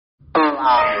All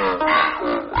right.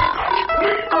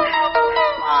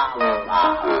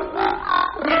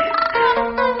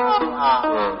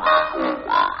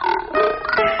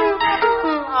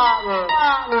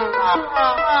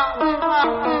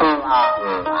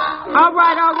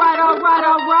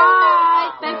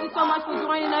 Thank you so much for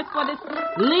joining us for this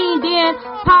Leaned In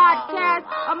podcast.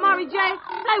 Amari J,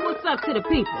 say what's up to the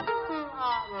people.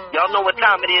 Y'all know what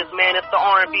time it is, man. It's the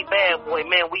R&B bad boy,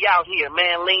 man. We out here,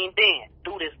 man. Leaned in.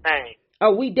 Do this thing.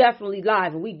 Oh, we definitely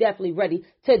live and we definitely ready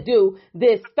to do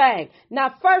this thing.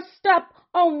 Now, first up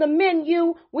on the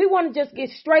menu, we want to just get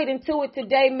straight into it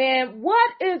today, man.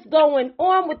 What is going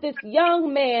on with this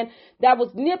young man that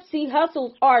was Nipsey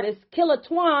Hussle's artist, Killer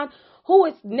Twan, who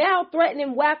is now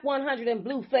threatening Whack 100 and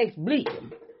Blueface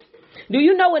Bleeding? Do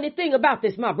you know anything about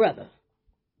this, my brother?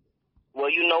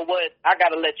 Well, you know what? I got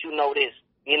to let you know this.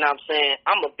 You know what I'm saying?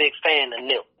 I'm a big fan of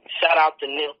Nip. Shout out to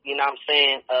Nip, you know what I'm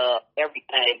saying?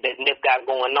 Everything that Nip got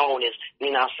going on is, you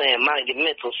know what I'm saying,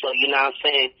 monumental. So, you know what I'm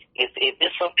saying? If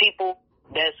there's some people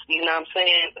that's, you know what I'm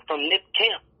saying, from Nip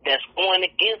camp that's going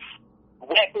against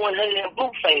Whack 100 and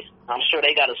Blueface, I'm sure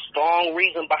they got a strong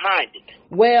reason behind it.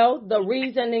 Well, the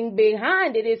reasoning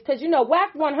behind it is because, you know,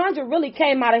 Whack 100 really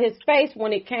came out of his face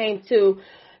when it came to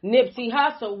Nipsey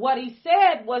Hussle. What he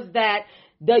said was that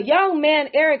the young man,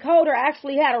 Eric Holder,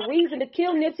 actually had a reason to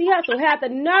kill Nipsey Hussle, had the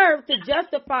nerve to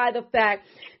justify the fact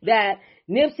that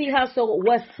Nipsey Hussle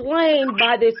was slain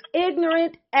by this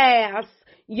ignorant ass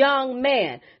young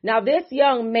man. Now, this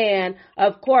young man,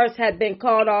 of course, had been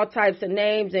called all types of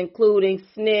names, including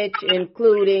snitch,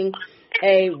 including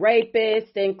a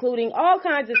rapist, including all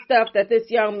kinds of stuff that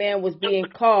this young man was being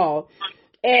called.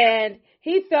 And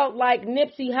he felt like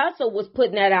Nipsey Hussle was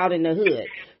putting that out in the hood.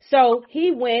 So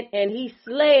he went and he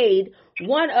slayed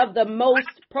one of the most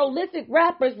prolific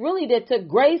rappers really that took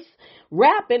grace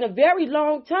rap in a very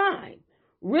long time.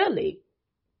 Really.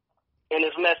 And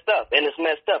it's messed up, and it's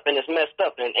messed up, and it's messed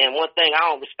up. And one thing, I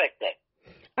don't respect that.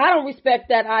 I don't respect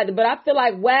that either, but I feel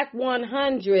like Whack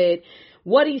 100,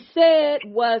 what he said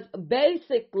was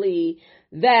basically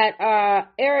that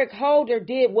Eric Holder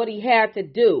did what he had to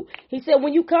do. He said,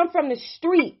 when you come from the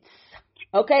streets,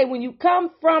 okay, when you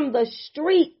come from the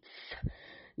streets,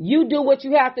 you do what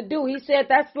you have to do. He said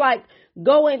that's like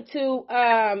going to,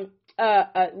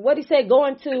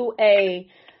 going to a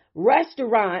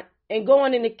restaurant and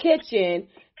going in the kitchen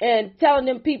and telling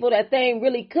them people that they ain't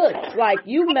really cooks. Like,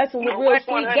 you messing with real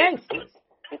street gangsters.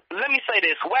 Let me say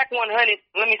this. Whack 100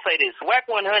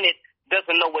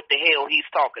 doesn't know what the hell he's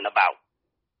talking about.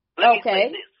 Let me say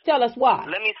this. Tell us why.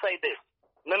 Let me say this.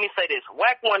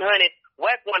 Whack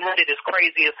 100 is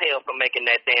crazy as hell for making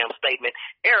that damn statement.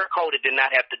 Eric Holder did not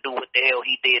have to do what the hell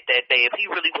he did that day. If he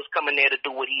really was coming there to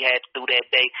do what he had to do that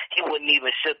day, he wouldn't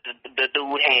even shook the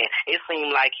dude's hand. It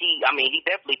seemed like he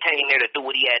definitely came there to do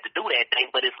what he had to do that day,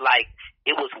 but it's like,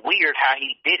 it was weird how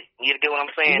he did it. You get what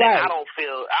I'm saying? Right. And I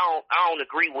don't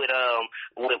agree with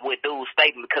dude's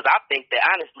statement, because I think that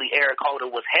honestly Eric Holder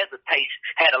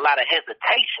had a lot of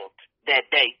hesitation that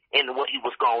day in what he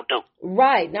was going to do.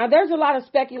 Right. Now, there's a lot of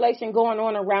speculation going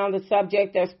on around the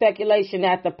subject. There's speculation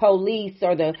that the police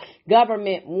or the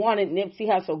government wanted Nipsey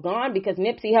Hussle gone because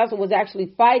Nipsey Hussle was actually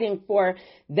fighting for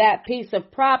that piece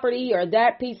of property or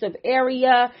that piece of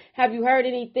area. Have you heard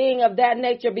anything of that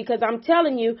nature? Because I'm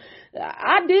telling you,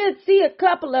 I did see a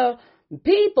couple of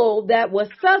people that were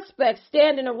suspects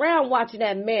standing around watching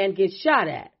that man get shot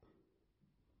at.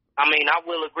 I mean, I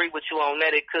will agree with you on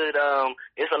that. It could,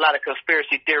 there's a lot of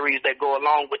conspiracy theories that go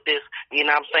along with this, you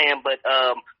know what I'm saying? But,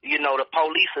 you know, the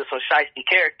police are some shiesty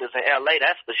characters in L.A.,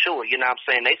 that's for sure, you know what I'm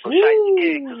saying? They some shiesty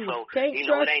characters, so, you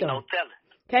know, it ain't no telling.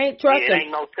 Can't trust them. It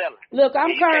ain't no telling. Look,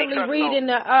 I'm currently reading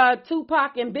the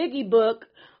Tupac and Biggie book,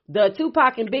 the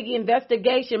Tupac and Biggie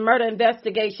murder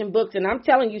investigation books, and I'm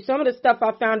telling you, some of the stuff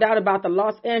I found out about the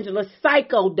Los Angeles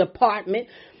Psycho Department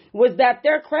was that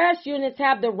their crash units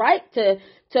have the right to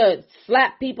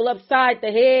slap people upside the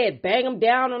head, bang them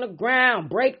down on the ground,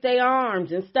 break their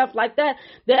arms and stuff like that.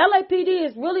 The LAPD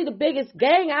is really the biggest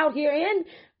gang out here in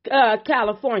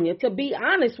California, to be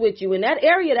honest with you. And that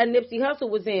area that Nipsey Hussle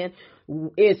was in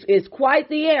is quite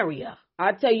the area.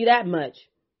 I'll tell you that much.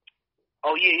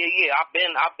 Oh, yeah.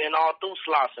 I've been all through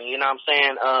Slauson, you know what I'm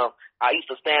saying? I used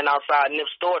to stand outside Nip's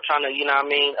store trying to, you know what I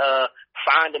mean,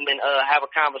 find him and have a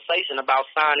conversation about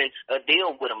signing a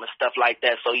deal with him and stuff like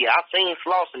that. So, yeah, I've seen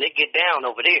Slauson. It get down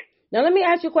over there. Now, let me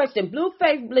ask you a question.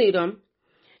 Blueface Bleed'em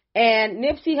and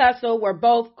Nipsey Hussle were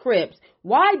both Crips.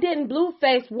 Why didn't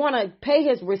Blueface want to pay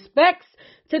his respects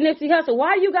to Nipsey Hussle?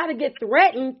 Why you got to get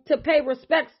threatened to pay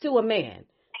respects to a man?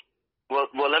 Well,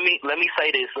 let me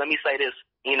say this.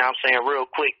 You know what I'm saying, real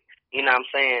quick. You know what I'm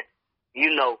saying?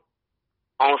 You know,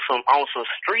 on some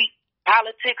street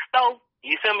politics though.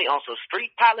 You feel me? On some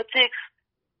street politics.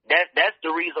 That's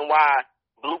the reason why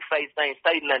Blueface ain't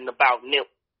say nothing about Nip.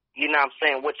 You know what I'm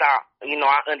saying? Which I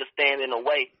understand in a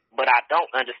way, but I don't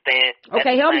understand.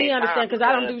 Okay, help me understand, because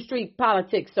I don't do street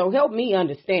politics, so help me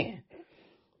understand.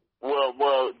 Well,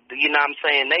 you know what I'm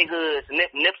saying? They hoods,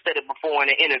 Nip said it before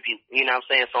in an interview, you know what I'm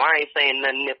saying? So I ain't saying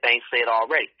nothing Nip ain't said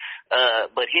already.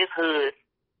 But his hood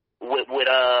with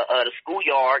the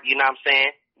schoolyard, you know what I'm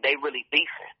saying? They really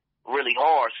beefing really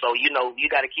hard. So, you know, you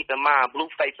got to keep in mind,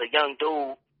 Blueface, a young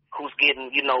dude who's getting,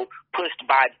 you know, pushed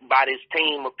by this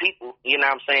team of people, you know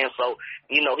what I'm saying? So,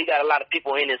 you know, he got a lot of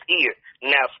people in his ear.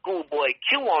 Now, Schoolboy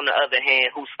Q, on the other hand,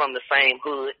 who's from the same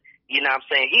hood, you know what I'm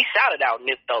saying? He shouted out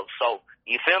Nip, though. So,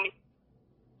 you feel me?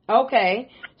 Okay.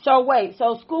 So, wait.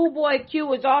 So, Schoolboy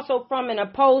Q is also from an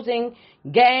opposing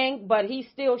gang, but he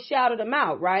still shouted him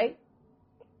out, right?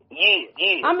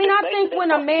 Yeah. I mean, I think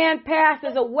when a man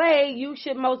passes away, you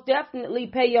should most definitely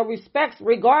pay your respects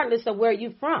regardless of where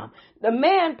you're from. The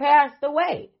man passed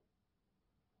away.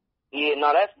 Yeah,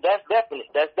 no, that's definite.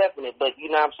 That's definite. But you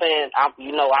know what I'm saying? I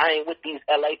ain't with these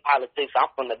LA politics. I'm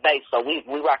from the Bay, so we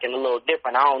rocking a little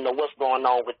different. I don't know what's going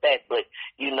on with that, but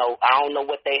you know, I don't know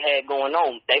what they had going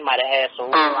on. They might have had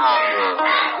some.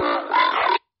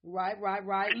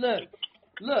 Right.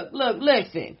 Look,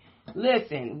 listen.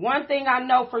 One thing I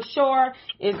know for sure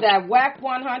is that Whack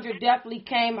 100 definitely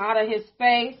came out of his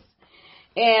face,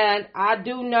 and I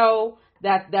do know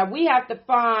that we have to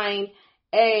find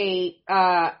a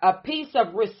piece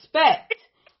of respect.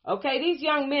 Okay, these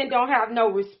young men don't have no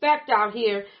respect out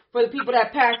here for the people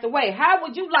that passed away. How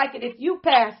would you like it if you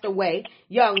passed away,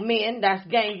 young men, that's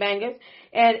gangbangers,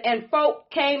 and folk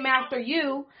came after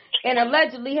you and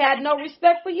allegedly had no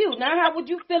respect for you? Now, how would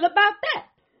you feel about that?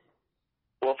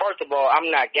 Well, first of all, I'm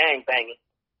not gangbanging.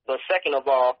 But second of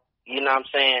all, you know what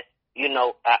I'm saying? You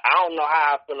know, I don't know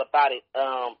how I feel about it.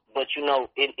 But you know,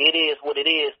 it is what it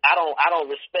is. I don't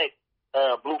respect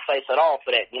Blueface at all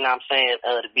for that. You know what I'm saying?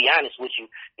 To be honest with you,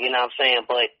 you know what I'm saying?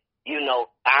 But, you know,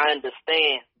 I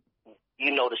understand,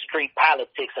 you know, the street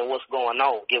politics and what's going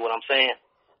on. Get what I'm saying?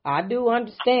 I do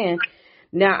understand.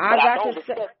 Now, I got to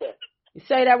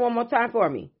say that one more time for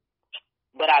me.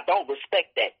 But I don't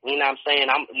respect that. You know what I'm saying?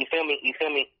 You feel me?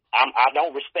 I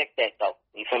don't respect that though.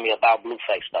 You feel me about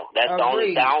Blueface though? That's the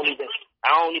only. I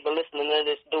don't even listen to none of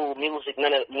this dude music,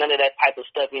 none of that type of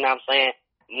stuff. You know what I'm saying?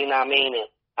 You know what I mean? And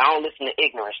I don't listen to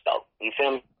ignorance though. You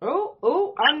feel me?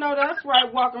 Ooh, I know that's right.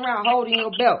 Walking around holding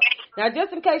your belt. Now,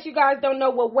 just in case you guys don't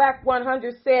know what Whack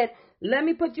 100 said, let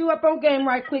me put you up on game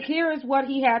right quick. Here is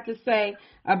what he had to say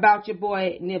about your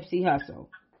boy Nipsey Hussle.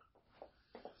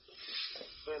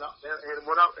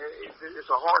 It's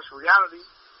a harsh reality,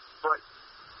 but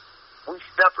we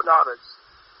stepping out of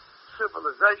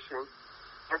civilization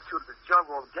into the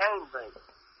jungle of gangbanging.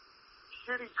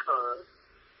 Shitty cuz,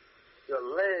 the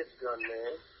alleged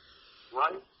gunman,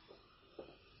 right?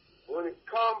 When it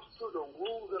comes to the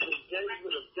rules of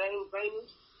engagement of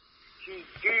gangbangers, he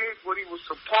did what he was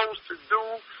supposed to do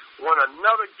when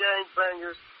another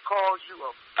gangbanger calls you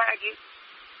a faggot,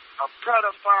 a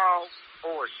pedophile,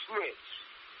 or a snitch.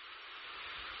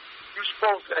 You're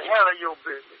supposed to handle your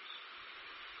business.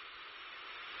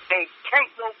 And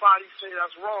can't nobody say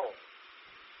that's wrong.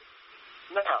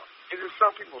 Now, is it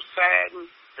some people saddened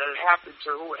that it happened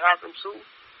to who it happened to?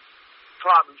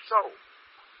 Probably so.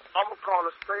 I'm going to call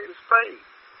a spade a spade.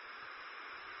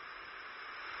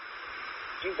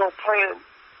 You go playing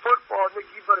football,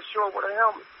 nigga, you better show up with a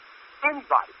helmet.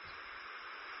 Anybody.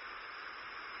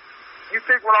 You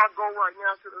think when I go right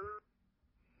now to the hood?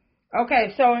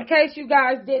 Okay, so in case you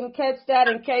guys didn't catch that,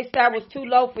 in case that was too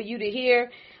low for you to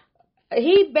hear,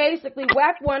 he basically,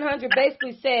 Whack 100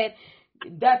 basically said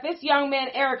that this young man,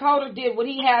 Eric Holder, did what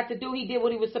he had to do. He did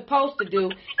what he was supposed to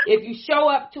do. If you show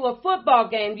up to a football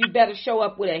game, you better show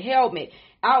up with a helmet.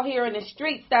 Out here in the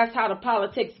streets, that's how the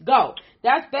politics go.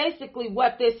 That's basically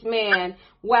what this man,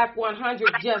 Whack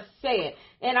 100, just said.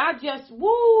 And I just,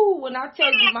 when I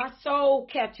tell you, my soul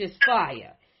catches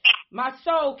fire. My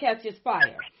soul catches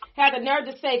fire. Had the nerve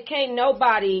to say, can't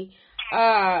nobody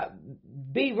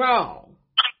be wrong.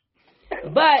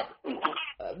 But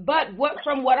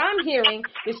from what I'm hearing,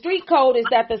 the street code is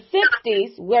that the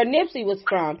 60s, where Nipsey was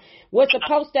from, was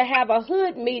supposed to have a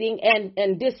hood meeting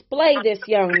and display this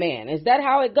young man. Is that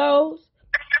how it goes?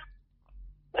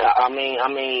 I mean,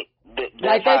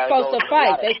 like they're supposed to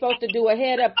fight. They're supposed to do a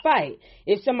head-up fight.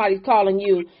 If somebody's calling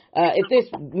you, if this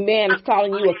man is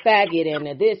calling you a faggot and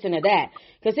a this and a that.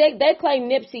 Because they claim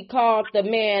Nipsey called the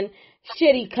man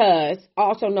Shitty Cuz,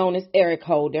 also known as Eric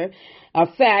Holder, a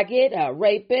faggot, a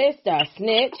rapist, a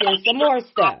snitch, and some more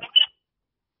stuff.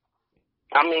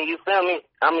 I I mean, you feel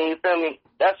me?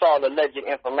 That's all alleged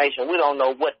information. We don't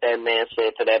know what that man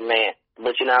said to that man.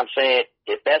 But you know what I'm saying?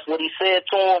 If that's what he said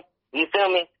to him, you feel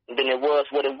me? Then it was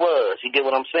what it was. You get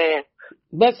what I'm saying?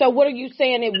 But so what are you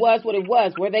saying it was what it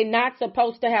was? Were they not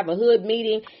supposed to have a hood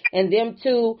meeting and them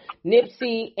two,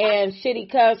 Nipsey and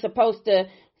Shitty Cuz, supposed to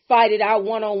fight it out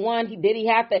one-on-one? Did he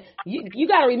have to? You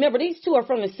got to remember, these two are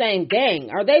from the same gang.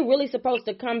 Are they really supposed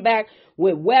to come back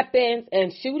with weapons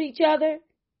and shoot each other?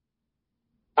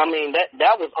 I mean,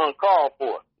 that was uncalled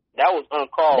for. That was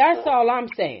uncalled for. That's all I'm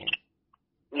saying.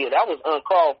 Yeah, that was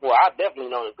uncalled for. I definitely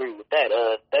don't agree with that.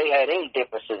 They had any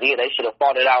differences. Yeah, they should have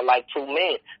fought it out like two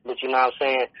men. But you know what I'm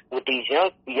saying? With these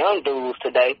young dudes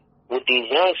today, with these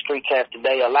young street cats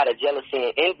today, a lot of jealousy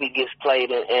and envy gets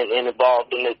played and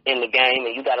involved in the game.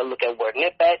 And you got to look at where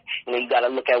Nip at, and then you got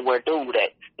to look at where Dude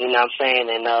at. You know what I'm saying?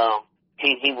 And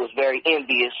he was very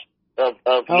envious of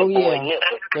your boy Nip.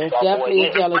 There's definitely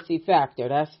a jealousy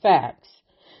factor. That's facts.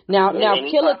 Now,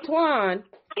 Killer Twan.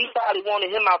 He probably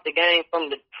wanted him out the game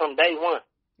from day one.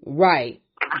 Right,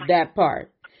 that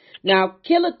part. Now,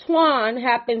 Killer Twan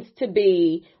happens to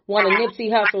be one of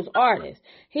Nipsey Hussle's artists.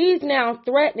 He's now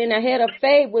threatening a head of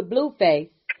fade with Blueface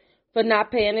for not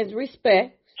paying his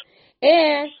respects.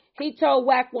 And he told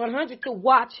Whack 100 to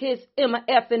watch his Emma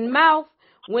effing mouth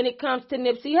when it comes to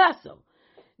Nipsey Hussle.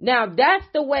 Now, that's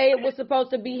the way it was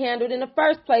supposed to be handled in the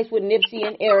first place with Nipsey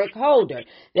and Eric Holder.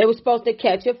 They were supposed to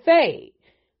catch a fade.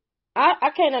 I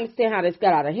can't understand how this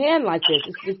got out of hand like this.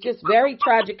 It's just very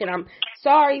tragic, and I'm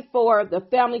sorry for the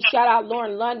family. Shout out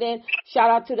Lauren London. Shout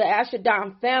out to the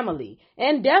Ashadon family.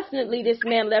 And definitely this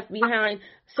man left behind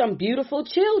some beautiful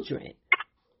children.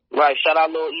 Right. Shout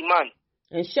out Lil Iman.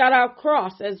 And shout out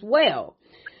Cross as well.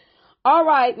 All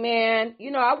right, man.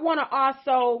 You know, I want to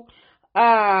also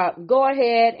go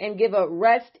ahead and give a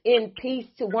rest in peace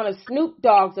to one of Snoop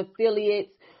Dogg's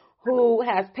affiliates who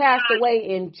has passed away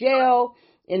in jail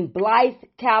in Blythe,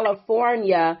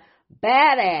 California.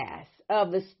 Badass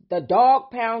of the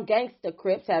Dog Pound Gangsta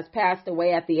Crips has passed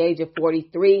away at the age of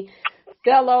 43.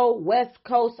 Fellow West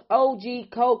Coast OG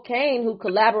Cocaine, who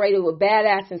collaborated with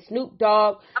Badass and Snoop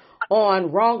Dogg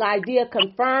on Wrong Idea,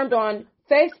 confirmed on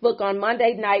Facebook on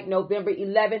Monday night, November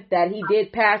 11th, that he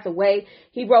did pass away.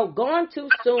 He wrote, "Gone too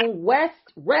soon.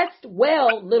 Rest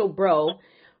well, little bro.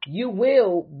 You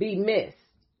will be missed."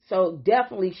 So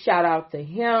definitely shout out to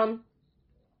him.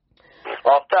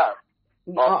 Off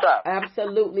top.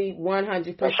 Absolutely,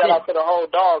 100%. And shout out to the whole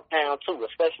Dog Pound, too,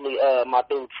 especially my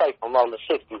dude Trey from Rolling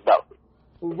 60s, though.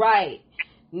 Right.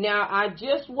 Now, I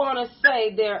just want to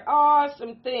say there are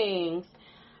some things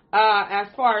as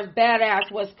far as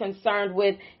Badass was concerned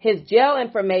with. His jail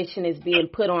information is being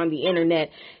put on the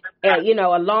internet,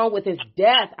 along with his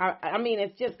death. I mean,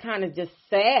 it's just kind of just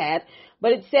sad.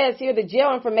 But it says here the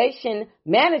Jail Information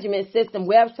Management System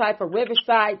website for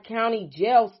Riverside County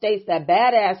Jail states that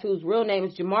Badass, whose real name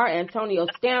is Jamar Antonio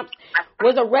Stamps,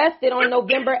 was arrested on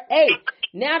November 8th.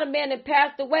 Now the man that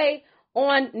passed away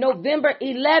on November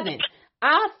 11th.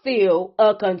 I feel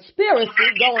a conspiracy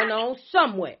going on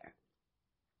somewhere.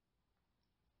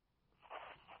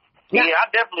 Yeah, I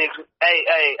definitely agree.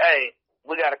 Hey,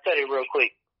 we got to cut it real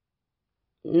quick.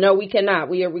 No, we cannot.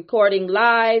 We are recording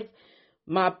live.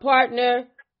 My partner,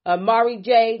 Mari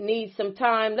J, needs some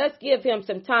time. Let's give him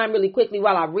some time really quickly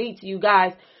while I read to you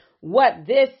guys what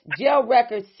this jail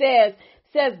record says. It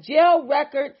says jail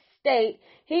records state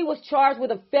he was charged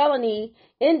with a felony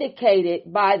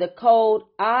indicated by the code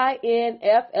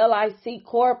INFLIC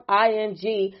Corp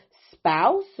ING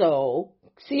spousal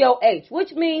COH,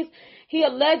 which means he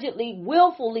allegedly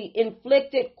willfully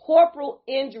inflicted corporal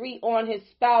injury on his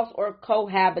spouse or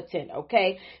cohabitant,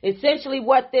 okay? Essentially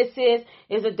what this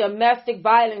is a domestic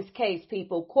violence case,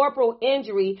 people. Corporal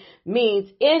injury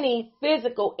means any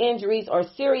physical injuries or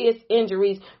serious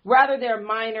injuries, whether they're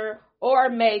minor or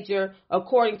major,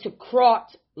 according to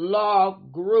Crot Law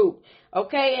Group,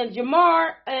 okay? And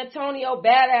Jamar Antonio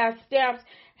Badass Stamps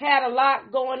had a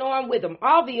lot going on with him.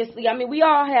 Obviously, I mean, we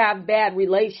all have bad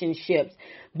relationships.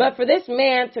 But for this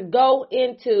man to go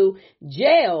into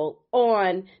jail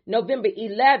on November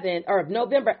 11th or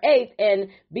November 8th and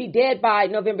be dead by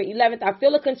November 11th, I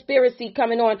feel a conspiracy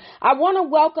coming on. I want to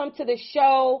welcome to the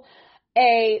show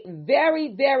a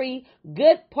very, very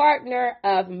good partner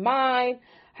of mine.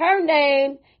 Her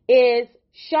name is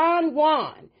Sean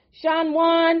Wan. Sean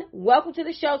Wan, welcome to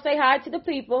the show. Say hi to the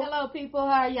people. Hello, people.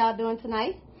 How are y'all doing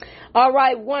tonight? All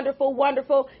right, wonderful,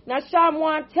 wonderful. Now, Sean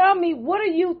Wan, tell me, what are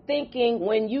you thinking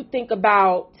when you think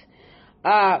about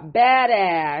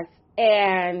Badass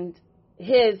and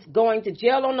his going to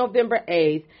jail on November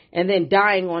 8th and then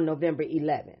dying on November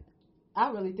 11th? I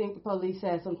really think the police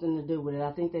had something to do with it.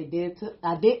 I think they did.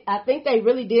 I think they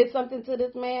really did something to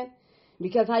this man,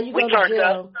 because how you go to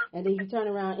jail and then you turn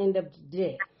around and end up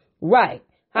dead. Right.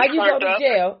 How you go to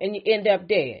jail and you end up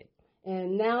dead.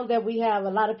 And now that we have a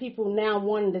lot of people now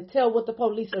wanting to tell what the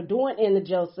police are doing in the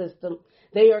jail system,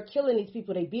 they are killing these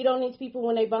people. They beat on these people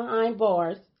when they're behind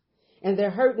bars, and they're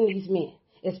hurting these men.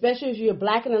 Especially if you're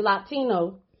black and a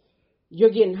Latino, you're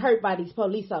getting hurt by these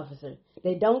police officers.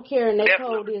 They don't care, and their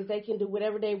code is they can do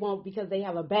whatever they want because they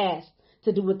have a badge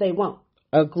to do what they want.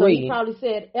 Agreed. So he probably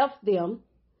said F them,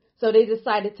 so they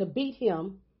decided to beat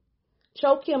him,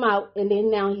 choke him out, and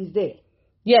then now he's dead.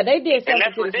 Yeah, they did something. And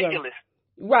that's ridiculous.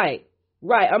 Right.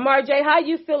 Right. Amar J., how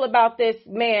you feel about this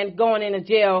man going into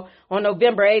jail on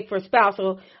November 8th for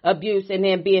spousal abuse and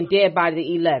then being dead by the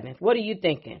 11th? What are you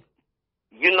thinking?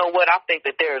 You know what? I think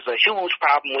that there is a huge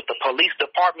problem with the police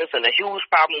departments and a huge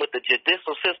problem with the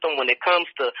judicial system when it comes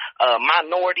to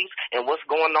minorities and what's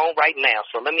going on right now.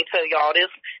 So let me tell y'all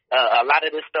this. A lot of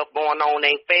this stuff going on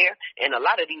ain't fair, and a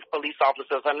lot of these police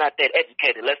officers are not that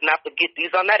educated. Let's not forget,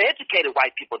 these are not educated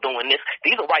white people doing this.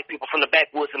 These are white people from the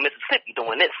backwoods of Mississippi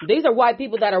doing this. These are white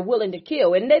people that are willing to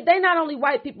kill. And they're not only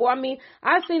white people. I mean,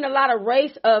 I've seen a lot of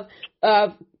race of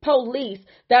police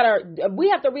that are, we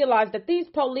have to realize that these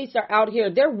police are out here,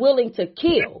 they're willing to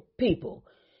kill people.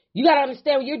 You got to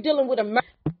understand, you're dealing with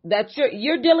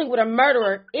you're dealing with a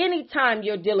murderer anytime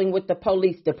you're dealing with the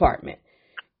police department.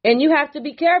 And you have to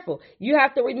be careful. You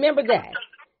have to remember that.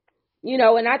 You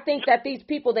know, and I think that these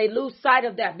people, they lose sight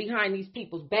of that behind these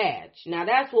people's badge. Now,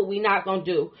 that's what we're not going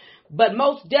to do. But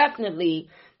most definitely,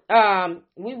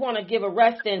 we want to give a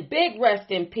big rest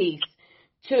in peace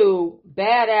to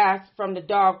Badass from the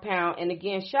Dog Pound. And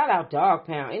again, shout out Dog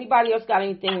Pound. Anybody else got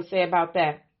anything to say about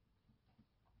that?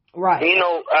 Right. You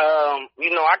know,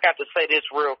 I got to say this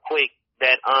real quick,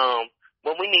 that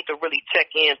what we need to really check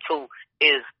into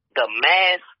is the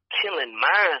mass killing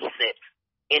mindset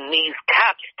in these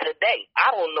cops today.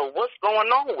 I don't know what's going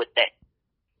on with that.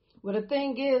 Well, the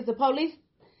thing is, the police,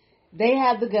 they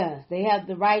have the guns. They have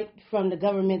the right from the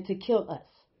government to kill us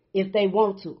if they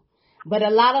want to. But a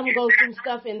lot of them go through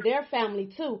stuff in their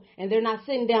family, too, and they're not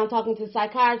sitting down talking to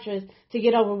psychiatrists to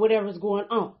get over whatever's going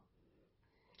on.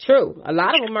 True. A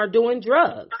lot of them are doing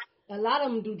drugs. A lot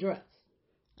of them do drugs.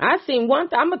 I seen one.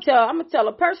 I'm gonna tell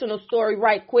a personal story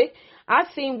right quick. I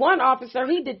seen one officer.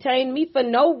 He detained me for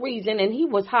no reason, and he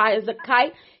was high as a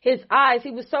kite. His eyes,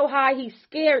 he was so high, he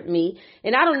scared me.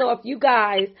 And I don't know if you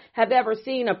guys have ever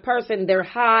seen a person, they're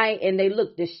high and they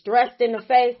look distressed in the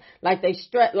face, like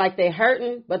they're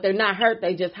hurting, but they're not hurt.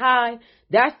 They just high.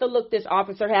 That's the look this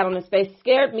officer had on his face.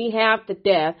 Scared me half to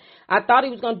death. I thought he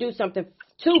was gonna do something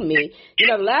to me. You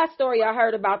know, the last story I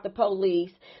heard about the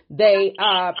police, they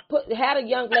had a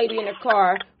young lady in a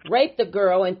car, raped the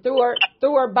girl, and threw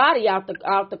her body out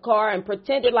the car and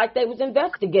pretended like they was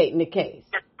investigating the case.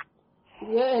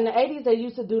 Yeah, in the 80s they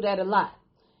used to do that a lot.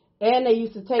 And they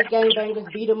used to take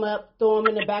gangbangers, beat them up, throw them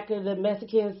in the back of the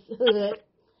Mexicans' hood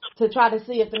to try to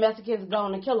see if the Mexicans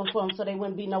going to kill them for them, so they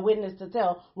wouldn't be no witness to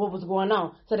tell what was going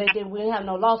on. So they wouldn't have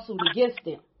no lawsuit against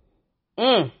them.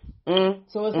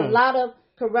 So it's a lot of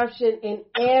corruption in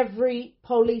every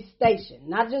police station,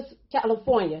 not just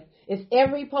California. It's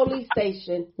every police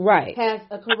station has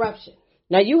a corruption.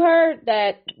 Now, you heard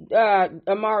that,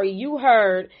 Amari, you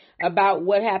heard about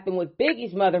what happened with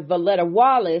Biggie's mother, Valletta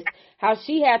Wallace, how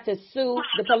she had to sue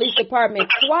the police department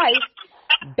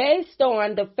twice based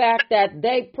on the fact that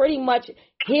they pretty much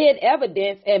hid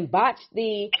evidence and botched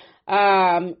the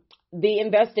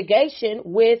investigation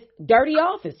with dirty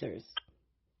officers.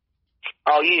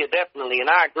 Oh, yeah, definitely. And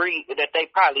I agree that they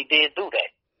probably did do that.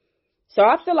 So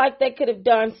I feel like they could have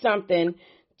done something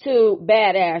to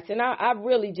Badass. And I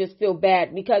really just feel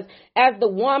bad because as the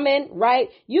woman, right,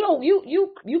 you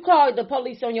call the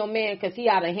police on your man because he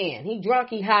out of hand. He drunk,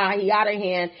 he high, he out of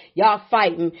hand. Y'all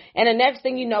fighting. And the next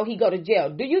thing you know, he go to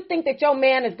jail. Do you think that your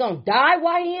man is going to die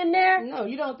while he in there? No,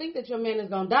 you don't think that your man is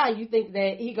going to die. You think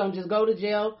that he going to just go to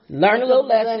jail, learn a little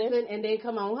lesson, and then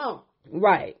come on home.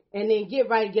 Right. And then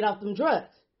get off them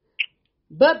drugs.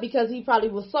 But because he probably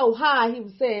was so high, he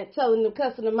was telling them,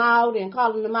 cussing them out and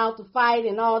calling them out to fight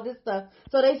and all this stuff.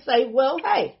 So they say, well,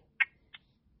 hey,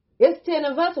 it's 10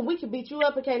 of us and we can beat you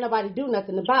up and can't nobody do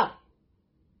nothing about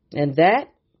it. And that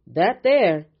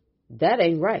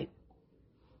ain't right.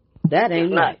 That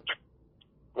ain't right.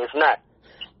 It's not.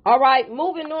 All right,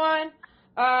 moving on.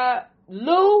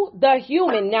 Lou the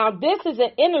Human. Now, this is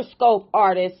an Interscope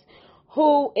artist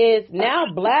who is now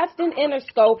blasting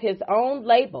Interscope, his own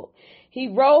label. He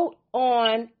wrote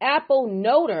on Apple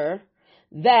Noter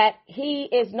that he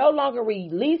is no longer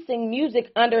releasing music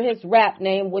under his rap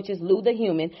name, which is Lou the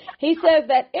Human. He says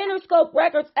that Interscope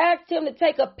Records asked him to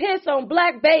take a piss on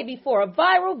Black Baby for a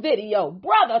viral video.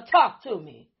 Brother, talk to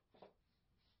me.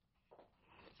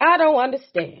 I don't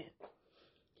understand.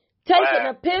 Taking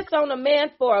a piss on a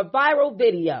man for a viral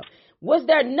video. Was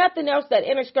there nothing else that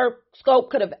Interscope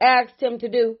could have asked him to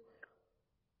do?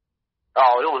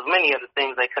 Oh, it was many of the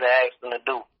things they could have asked him to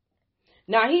do.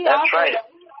 Now, That's also... right.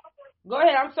 Go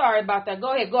ahead. I'm sorry about that. Go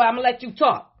ahead. I'm going to let you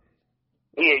talk.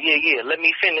 Yeah. Let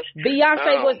me finish.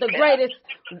 Beyonce was the greatest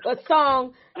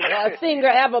singer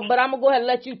ever, but I'm going to go ahead and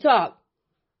let you talk.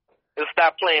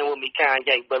 Stop playing with me,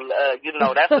 Kanye. But,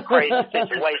 that's a crazy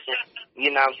situation. You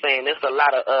know what I'm saying? There's a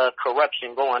lot of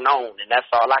corruption going on, and that's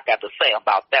all I got to say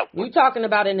about that one. You're talking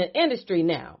about in the industry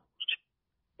now.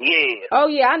 Yeah. Oh,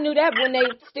 yeah, I knew that when they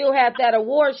still had that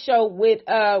award show with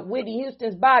Whitney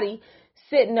Houston's body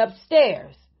sitting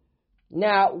upstairs.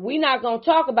 Now, we're not going to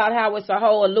talk about how it's a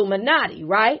whole Illuminati,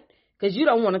 right? Because you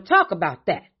don't want to talk about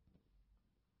that.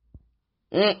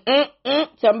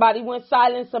 Somebody went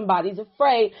silent. Somebody's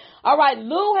afraid. All right,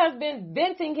 Lou has been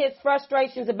venting his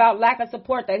frustrations about lack of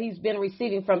support that he's been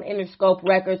receiving from Interscope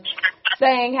Records,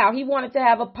 saying how he wanted to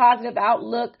have a positive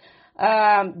outlook,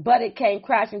 but it came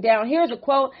crashing down. Here's a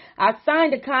quote. I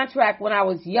signed a contract when I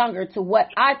was younger to what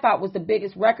I thought was the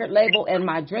biggest record label, and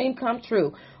my dream come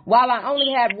true. While I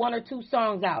only had 1 or 2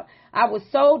 songs out, I was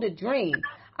sold a dream.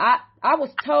 I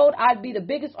was told I'd be the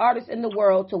biggest artist in the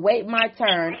world to wait my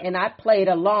turn, and I played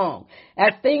along.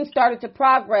 As things started to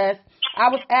progress, I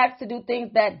was asked to do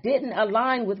things that didn't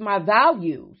align with my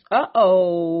values.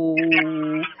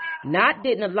 Not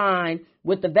didn't align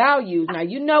with the values. Now,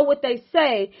 you know what they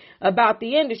say about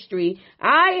the industry.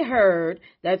 I heard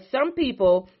that some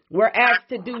people were asked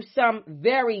to do some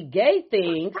very gay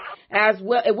things as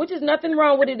well, which is nothing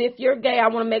wrong with it. If you're gay, I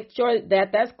want to make sure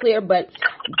that that's clear. But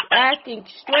asking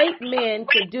straight men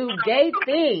to do gay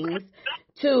things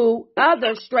to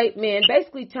other straight men,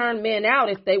 basically turn men out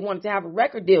if they wanted to have a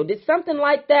record deal. Did something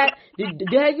like that?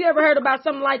 Have you ever heard about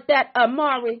something like that,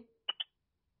 Amari?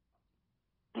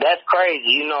 That's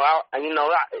crazy.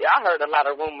 I heard a lot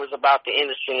of rumors about the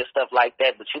industry and stuff like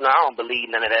that, but, I don't believe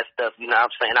none of that stuff. You know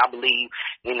what I'm saying? I believe,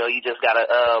 you just got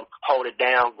to hold it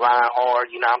down, grind hard,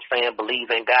 you know what I'm saying, believe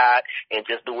in God, and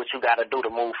just do what you got to do to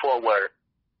move forward.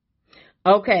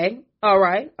 Okay. All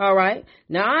right.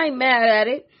 Now, I ain't mad at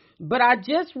it, but I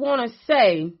just want to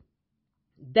say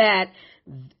that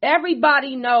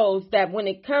everybody knows that when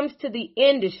it comes to the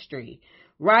industry,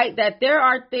 right, that there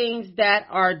are things that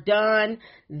are done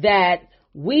that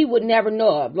we would never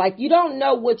know of. Like, you don't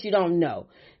know what you don't know.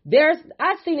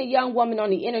 I've seen a young woman on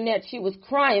the internet. She was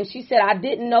crying. She said, I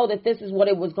didn't know that this is what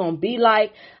it was going to be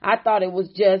like. I thought it was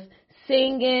just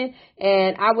singing,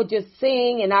 and I would just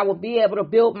sing, and I would be able to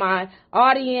build my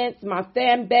audience, my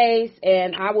fan base,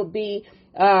 and I would be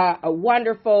a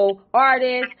wonderful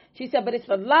artist. She said, but it's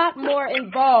a lot more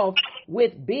involved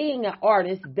with being an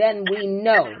artist than we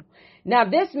know. Now,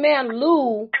 this man,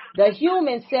 Lou, the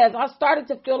Human, says, I started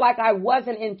to feel like I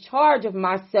wasn't in charge of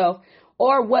myself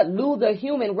or what Lou the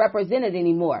Human represented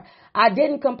anymore. I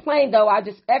didn't complain, though. I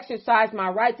just exercised my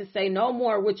right to say no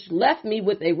more, which left me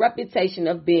with a reputation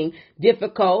of being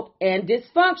difficult and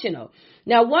dysfunctional.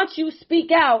 Now, once you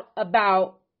speak out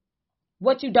about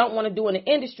what you don't want to do in the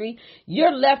industry,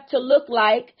 you're left to look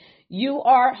like you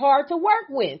are hard to work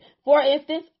with. For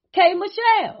instance, K.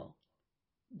 Michelle.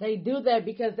 They do that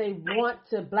because they want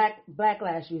to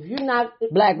backlash you. If you're not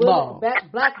blackball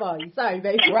you. Sorry,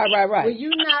 baby. Right. When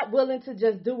you're not willing to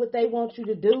just do what they want you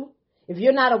to do, if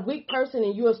you're not a weak person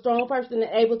and you're a strong person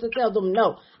and able to tell them,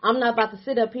 no, I'm not about to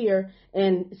sit up here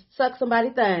and suck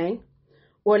somebody's thing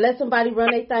or let somebody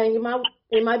run their thing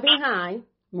in my behind.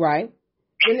 Right.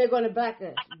 Then they're going to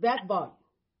backball you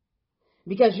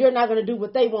because you're not going to do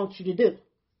what they want you to do.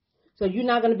 So you're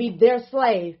not going to be their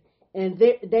slave. And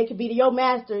they could be your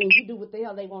master, and you do what the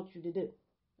hell they want you to do.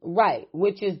 Right,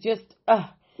 which is just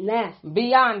nasty,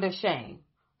 beyond a shame.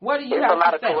 What do you have to say? There's a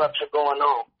lot of corruption going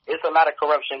on. It's a lot of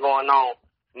corruption going on.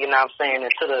 You know what I'm saying?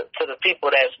 And to the people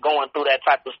that's going through that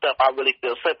type of stuff, I really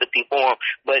feel sympathy for them.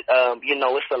 But,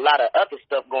 it's a lot of other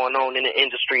stuff going on in the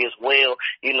industry as well.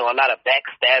 A lot of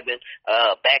backstabbing,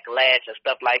 backlash and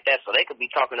stuff like that. So they could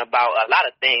be talking about a lot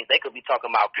of things. They could be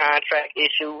talking about contract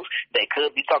issues. They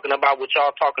could be talking about what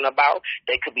y'all talking about.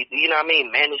 They could be,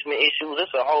 management issues.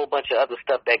 There's a whole bunch of other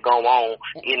stuff that go on,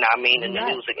 in the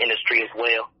music industry as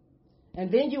well. And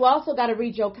then you also got to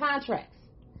read your contracts.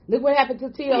 Look what happened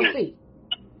to TLC.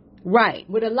 Right.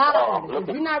 With a lot of artists.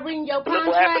 If you're not reading your contract,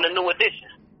 look what happened to New Edition.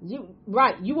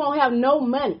 You won't have no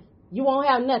money. You won't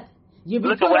have nothing. You be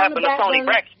Look put at what on the happened to back Tony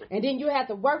burner, Braxton. and then you have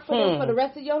to work for them for the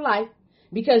rest of your life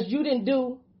because you didn't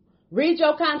read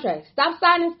your contract. Stop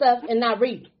signing stuff and not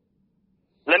read it.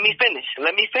 Let me finish.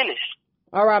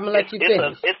 All right, I'm gonna let you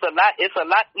finish. It's a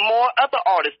lot more other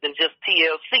artists than just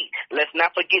TLC. Let's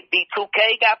not forget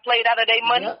B2K got played out of their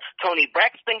money. Yep. Tony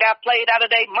Braxton got played out of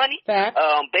their money. Fact.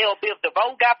 Belle Biv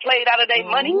DeVoe got played out of their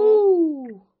money.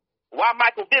 Ooh. Why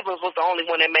Michael Bivins was the only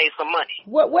one that made some money?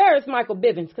 Where is Michael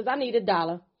Bivins? Because I need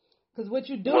 $1. Because what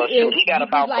you do Well, is shoot, he got you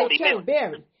about be like 40 Chuck million.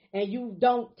 Berry, and you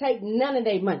don't take none of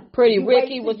their money. Pretty You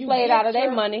Ricky wait was till you played get out of their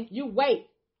your- money. You wait.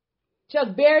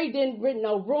 Chuck Berry didn't rent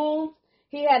no rooms.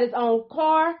 He had his own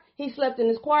car. He slept in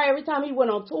his car every time he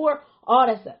went on tour, all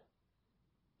that stuff.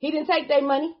 He didn't take their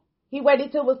money. He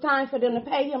waited till it was time for them to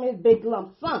pay him his big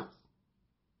lump sums.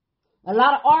 A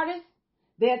lot of artists,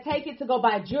 they'll take it to go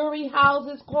buy jewelry,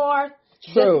 houses, cars,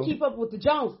 just to keep up with the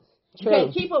Joneses. You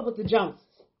can't keep up with the Joneses.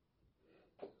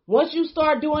 Once you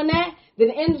start doing that, then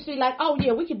the industry like, oh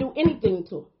yeah, we can do anything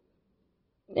to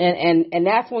them. And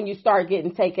that's when you start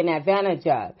getting taken advantage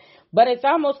of. But it's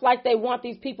almost like they want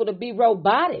these people to be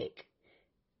robotic.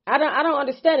 I don't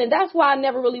understand, and that's why I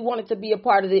never really wanted to be a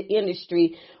part of the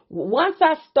industry. Once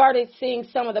I started seeing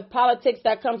some of the politics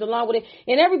that comes along with it,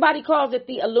 and everybody calls it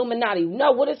the Illuminati.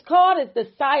 No, what it's called is the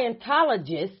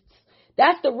Scientologists.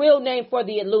 That's the real name for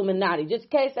the Illuminati, just in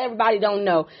case everybody don't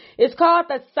know. It's called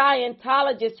the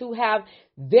Scientologists, who have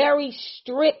very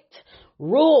strict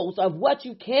rules of what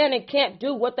you can and can't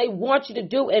do, what they want you to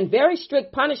do, and very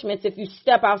strict punishments if you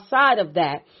step outside of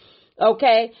that.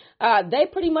 Okay, they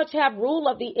pretty much have rule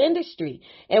of the industry.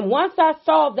 And once I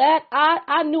saw that,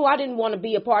 I knew I didn't want to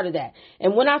be a part of that.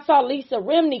 And when I saw Lisa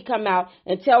Remney come out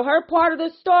and tell her part of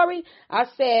the story, I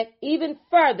said, even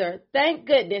further, thank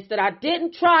goodness that I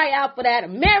didn't try out for that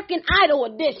American Idol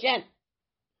audition.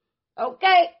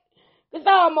 Okay, because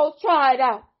I almost tried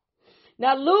out.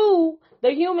 Now, Lou,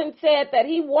 the human, said that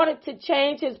he wanted to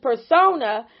change his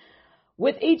persona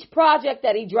with each project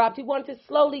that he dropped. He wanted to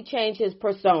slowly change his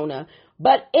persona.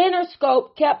 But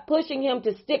Interscope kept pushing him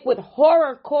to stick with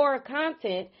horrorcore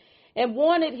content and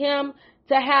wanted him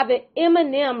to have an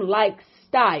Eminem-like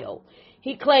style.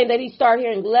 He claimed that he started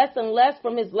hearing less and less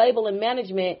from his label and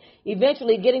management,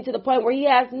 eventually getting to the point where he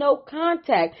has no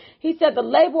contact. He said, the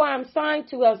label I'm signed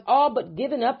to has all but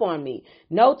given up on me.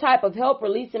 No type of help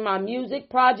releasing my music.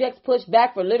 Projects pushed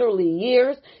back for literally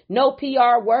years. No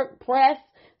PR work, press,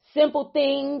 simple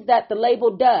things that the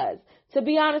label does. To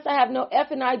be honest, I have no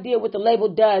effing idea what the label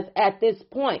does at this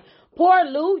point. Poor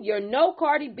Lou, you're no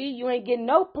Cardi B. You ain't getting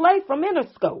no play from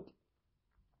Interscope.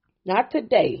 Not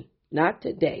today. Not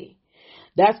today.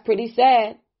 That's pretty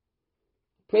sad.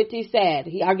 Pretty sad.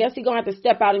 I guess he's going to have to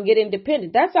step out and get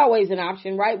independent. That's always an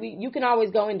option, right? You can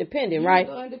always go independent, right?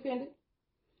 Go independent.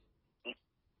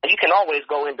 You can always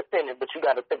go independent, but you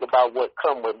got to think about what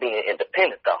comes with being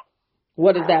independent, though.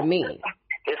 What does that mean?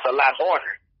 It's a lot harder.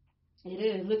 It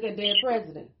is. Look at their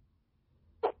president.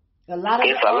 A lot of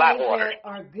It's the a lot artists harder. that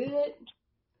are good,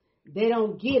 they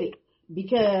don't get it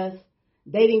because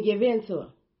they didn't give in to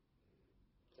them.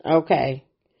 Okay.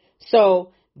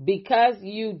 So because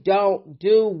you don't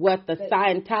do what the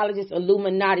Scientologist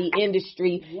Illuminati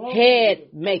industry head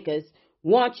makers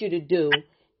want you to do,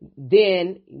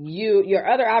 then your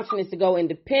other option is to go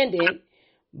independent,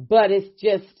 but it's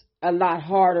just a lot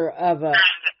harder of a...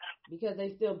 Because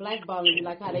they still blackballing you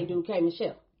like how they do K.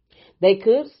 Michelle. They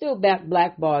could still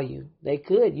blackball you. They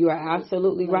could. You are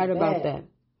absolutely right about that.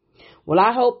 Well,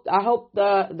 I hope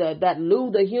that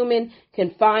Lou the human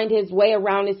can find his way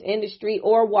around this industry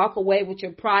or walk away with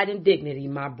your pride and dignity,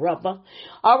 my brother.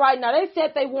 All right, now they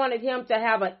said they wanted him to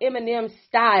have an Eminem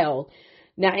style.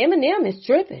 Now, Eminem is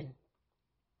tripping.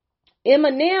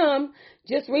 Eminem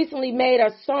just recently made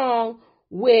a song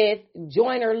with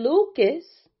Joyner Lucas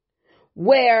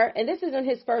and this isn't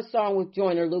his first song with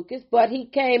Joyner Lucas, but he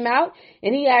came out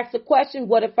and he asked the question,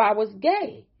 what if I was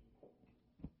gay?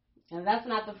 And that's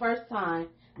not the first time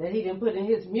that he didn't put in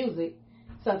his music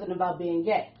something about being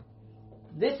gay.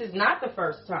 This is not the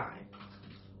first time.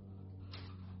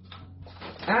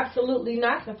 Absolutely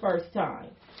not the first time.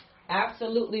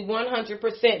 Absolutely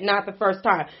 100% not the first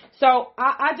time. So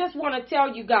I just want to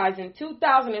tell you guys, in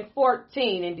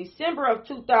 2014, in December of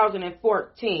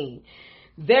 2014,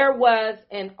 there was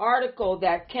an article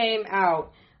that came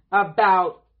out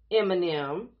about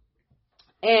Eminem,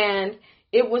 and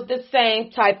it was the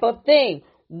same type of thing.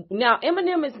 Now,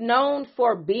 Eminem is known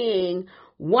for being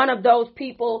one of those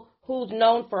people who's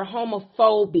known for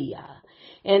homophobia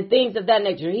and things of that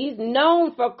nature. He's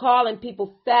known for calling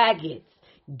people faggots,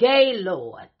 gay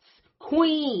lords,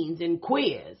 queens, and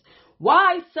queers.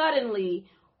 Why suddenly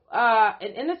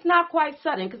and it's not quite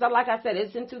sudden because, like I said,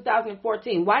 it's in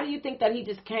 2014. Why do you think that he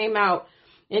just came out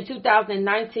in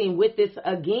 2019 with this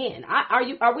again?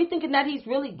 Are we thinking that he's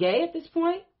really gay at this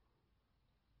point?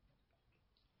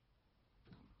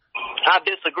 I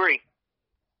disagree.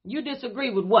 You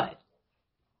disagree with what?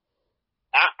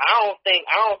 I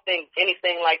don't think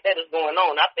anything like that is going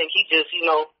on. I think he just,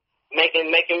 making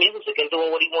music and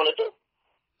doing what he want to do.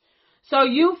 So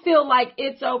you feel like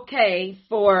it's okay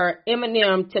for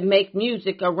Eminem to make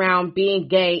music around being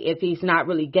gay if he's not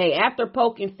really gay, after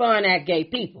poking fun at gay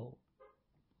people?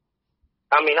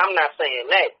 I mean, I'm not saying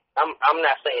that. I'm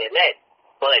not saying that.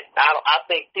 But I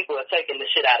think people are taking the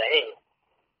shit out of hand.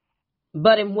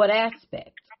 But in what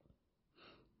aspect?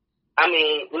 I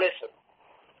mean, listen.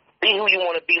 Be who you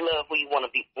want to be, love who you want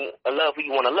to be, love who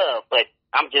you want to love. But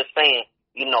I'm just saying,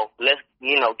 let's,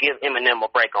 give Eminem a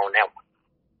break on that one.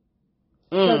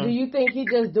 So do you think he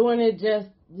just doing it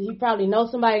he probably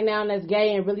knows somebody now that's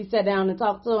gay and really sat down and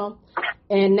talked to him,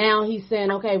 and now he's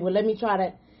saying, okay, well, let me try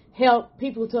to help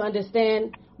people to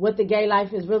understand what the gay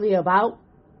life is really about?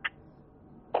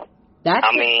 That's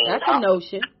a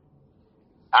notion.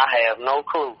 I have no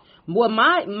clue. Well,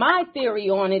 my theory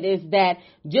on it is that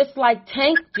just like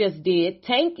Tank just did,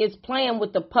 Tank is playing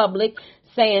with the public,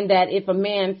 saying that if a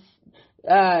man,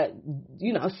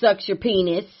 sucks your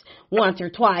penis once or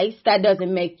twice, that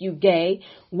doesn't make you gay.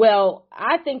 Well,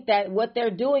 I think that what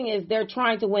they're doing is they're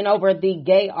trying to win over the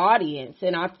gay audience,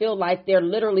 and I feel like they're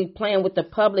literally playing with the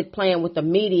public, playing with the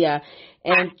media,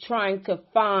 and trying to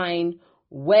find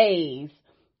ways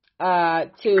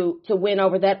to win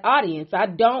over that audience. I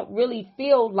don't really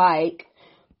feel like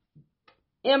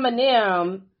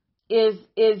Eminem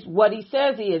is what he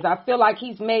says he is. I feel like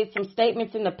he's made some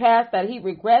statements in the past that he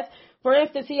regrets. For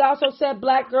instance, he also said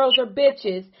black girls are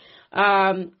bitches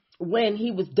when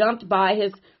he was dumped by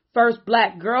his first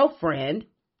black girlfriend.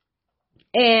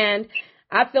 And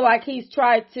I feel like he's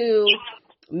tried to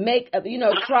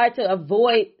try to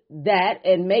avoid that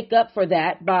and make up for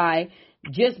that by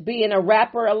just being a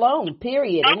rapper alone,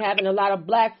 period, and having a lot of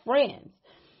black friends.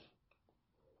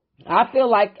 I feel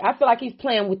like he's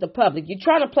playing with the public. You're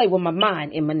trying to play with my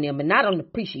mind, Eminem, and I don't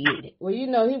appreciate it. Well,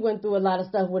 he went through a lot of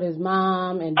stuff with his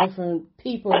mom and different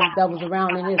people that was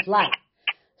around in his life.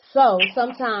 So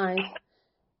sometimes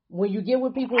when you get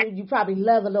with people, you probably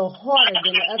love a little harder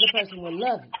than the other person would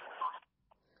love you.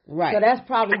 Right. So that's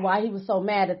probably why he was so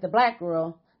mad at the black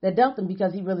girl that dumped him,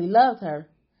 because he really loved her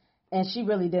and she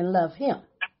really didn't love him.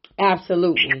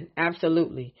 Absolutely.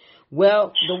 Absolutely.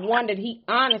 Well, the one that he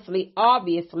obviously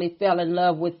fell in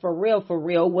love with for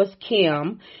real, was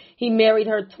Kim. He married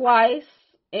her twice,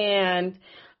 and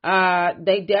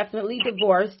they definitely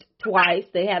divorced twice.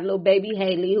 They had a little baby,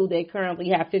 Haley, who they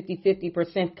currently have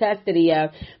 50% custody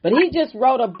of. But he just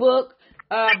wrote a book,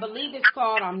 I believe it's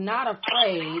called I'm Not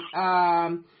Afraid.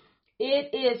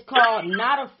 It is called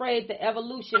Not Afraid, The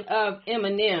Evolution of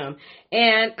Eminem.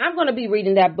 And I'm going to be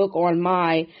reading that book on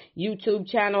my YouTube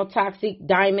channel, Toxic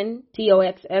Diamond,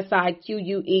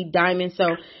 TOXSIQUE Diamond.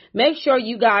 So make sure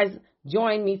you guys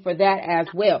join me for that as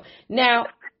well. Now,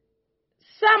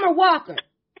 Summer Walker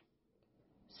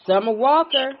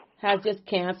has just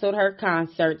canceled her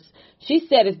concerts. She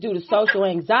said it's due to social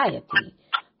anxiety.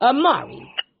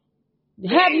 Amari,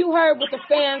 have you heard what the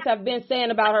fans have been saying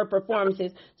about her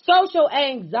performances? Social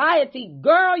anxiety.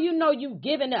 Girl, you've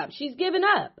given up. She's given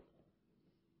up.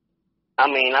 I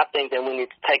mean, I think that we need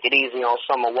to take it easy on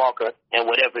Summer Walker and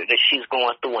whatever that she's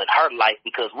going through in her life,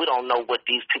 because we don't know what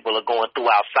these people are going through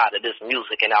outside of this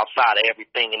music and outside of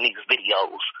everything in these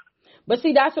videos. But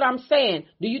see, that's what I'm saying.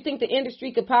 Do you think the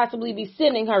industry could possibly be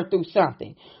sending her through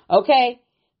something? Okay?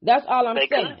 That's all I'm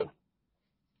saying.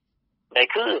 They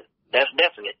could. That's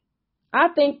definite. I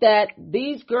think that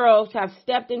these girls have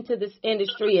stepped into this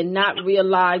industry and not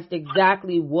realized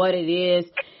exactly what it is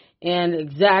and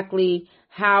exactly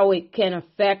how it can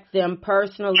affect them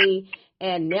personally.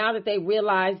 And now that they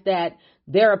realize that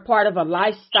they're a part of a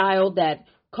lifestyle that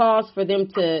calls for them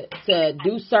to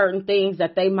do certain things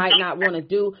that they might not want to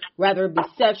do, whether it be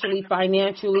sexually,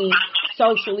 financially,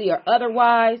 socially, or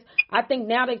otherwise, I think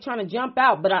now they're trying to jump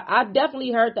out. But I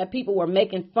definitely heard that people were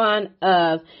making fun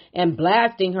of and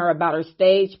blasting her about her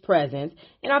stage presence,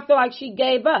 and I feel like she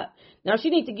gave up. Now she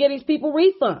needs to get these people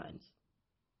refunds.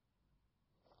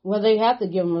 Well, they have to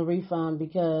give them a refund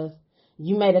because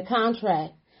you made a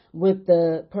contract with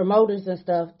the promoters and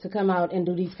stuff to come out and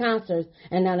do these concerts,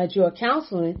 and now that you're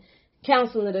counseling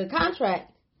the contract,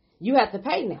 you have to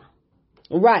pay now.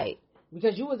 Right.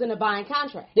 Because you was in a buying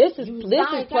contract. This is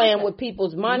playing with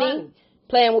people's money,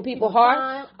 playing with people's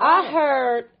hearts. I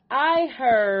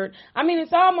heard. I mean,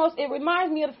 it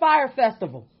reminds me of the Fire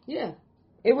Festival. Yeah.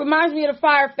 It reminds me of the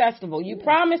Fire Festival. You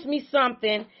promised me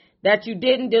something that you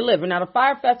didn't deliver. Now, the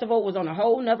Fire Festival was on a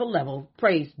whole nother level.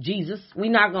 Praise Jesus.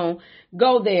 We're not going to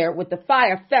go there with the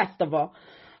Fire Festival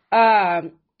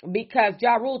because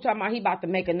Ja Rule talking about he about to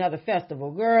make another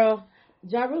festival. Girl.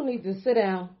 Ja Rule needs to sit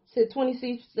down, sit 20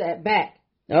 seats back.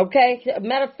 Okay.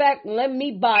 Matter of fact, let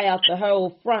me buy out the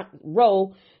whole front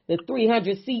row, the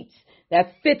 300 seats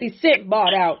that 50 Cent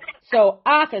bought out so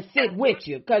I could sit with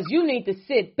you because you need to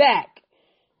sit back.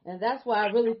 And that's why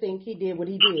I really think he did what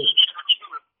he did.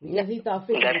 Because he thought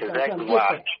 50 was going to come get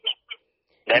that.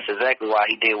 That's exactly why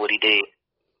he did what he did.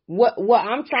 What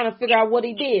I'm trying to figure out what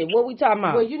he did. What we talking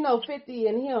about? Well, you know 50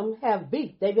 and him have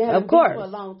beef. They've been having beef for a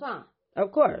long time.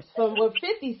 Of course. From what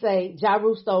 50 say, Ja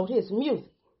Rule stole his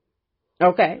music.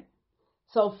 Okay.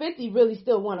 So 50 really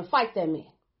still want to fight that man.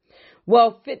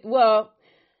 Well,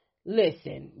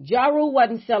 listen. Ja Rule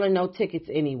wasn't selling no tickets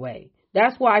anyway.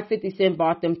 That's why 50 Cent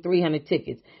bought them 300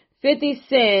 tickets. 50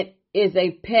 Cent is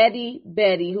a petty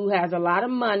Betty who has a lot of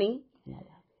money,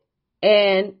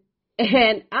 and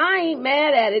I ain't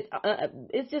mad at it.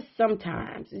 It's just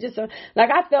sometimes. It's just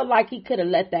like I felt like he could have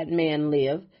let that man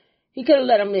live. He could have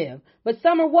let him live. But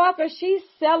Summer Walker, she's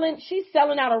selling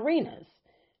out arenas.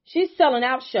 She's selling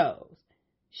out shows.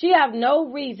 She have no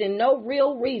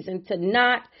real reason to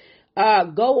not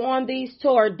go on these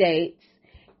tour dates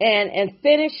and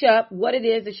finish up what it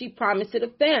is that she promised to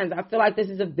the fans. I feel like this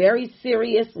is a very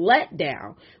serious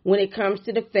letdown when it comes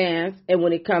to the fans and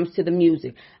when it comes to the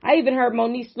music. I even heard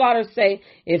Monique Slaughter say,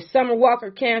 if Summer Walker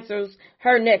cancels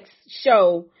her next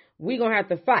show, we're going to have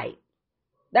to fight.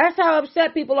 That's how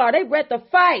upset people are. They ready to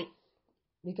fight.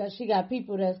 Because she got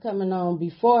people that's coming on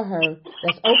before her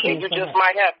that's open. You just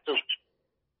might have to.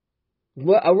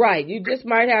 Well, right. You just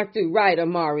might have to. Right,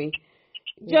 Amari.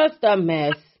 Just a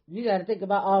mess. You got to think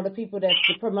about all the people that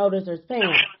the promoters are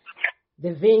paying. The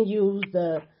venues,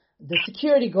 the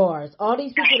security guards, all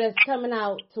these people that's coming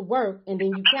out to work and then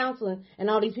you counseling and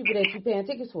all these people that you paying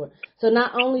tickets for. So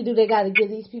not only do they got to give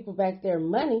these people back their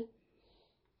money,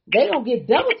 they going to get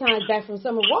double time back from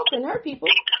Summer Walker and her people.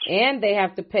 And they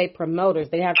have to pay promoters.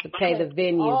 They have to pay the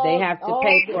venues. They have to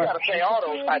pay for... You got to pay all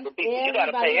those type of people. You got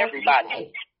to pay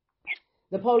everybody.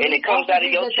 The police and it comes out of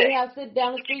your that check. they have sit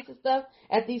down the streets and stuff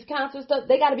at these concerts stuff,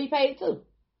 they got to be paid too.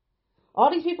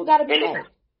 All these people got to be paid.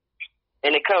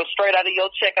 And it comes straight out of your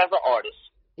check as an artist.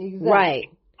 Exactly. Right.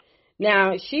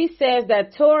 Now, she says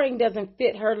that touring doesn't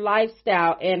fit her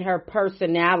lifestyle and her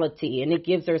personality, and it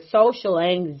gives her social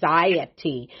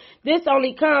anxiety. This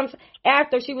only comes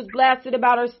after she was blasted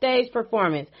about her stage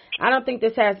performance. I don't think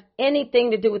this has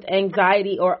anything to do with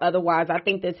anxiety or otherwise. I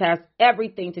think this has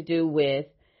everything to do with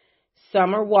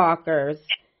Summer Walker's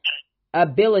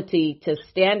ability to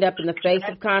stand up in the face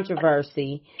of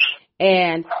controversy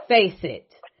and face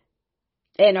it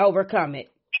and overcome it.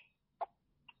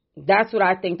 That's what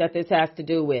I think that this has to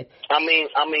do with. I mean,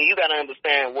 you got to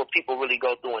understand what people really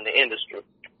go through in the industry.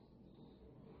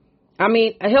 I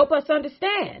mean, help us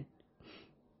understand.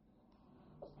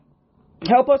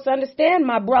 Help us understand,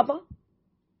 my brother.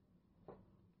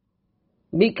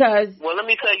 Because let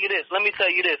me tell you this.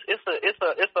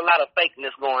 It's a lot of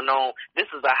fakeness going on. This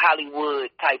is a Hollywood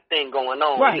type thing going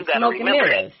on. Right, you got to remember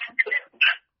that.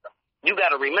 You got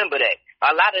to remember that.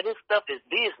 A lot of this stuff is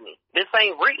Disney. This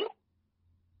ain't real.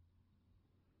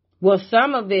 Well,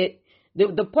 some of it,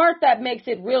 the part that makes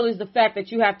it real is the fact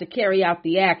that you have to carry out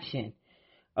the action.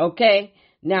 Okay?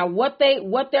 Now, what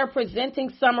they're presenting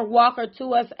Summer Walker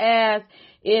to us as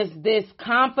is this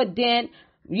confident,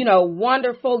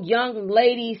 wonderful young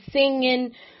lady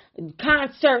singing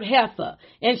concert heifer.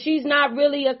 And she's not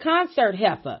really a concert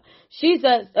heifer. She's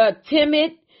a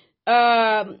timid,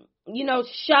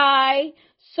 shy,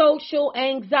 social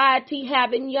anxiety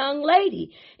having young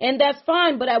lady. And that's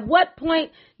fine. But at what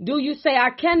point do you say,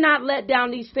 I cannot let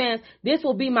down these fans? This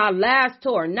will be my last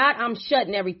tour. Not I'm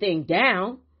shutting everything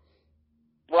down.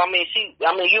 Well,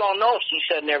 you don't know if she's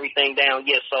shutting everything down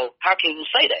yet, so how can you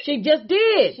say that? She just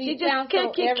did. She just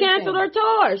canceled her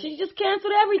tour. She just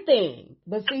canceled everything.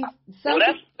 But see,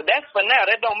 that's for now.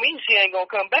 That don't mean she ain't gonna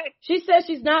come back. She says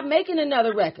she's not making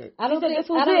another record. I don't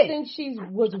think she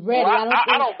was ready. Well,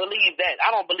 I don't believe that.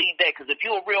 I don't believe that because if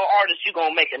you're a real artist, you're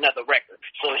gonna make another record.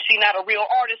 So if she's not a real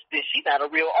artist, then she's not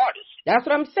a real artist. That's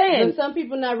what I'm saying. But some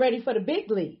people not ready for the big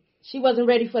league. She wasn't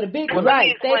ready for the big league.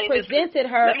 Right. They presented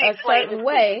her a certain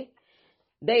way.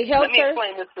 They helped her. Let me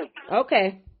explain this to you.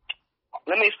 Okay.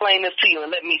 Let me explain this to you and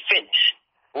let me finish.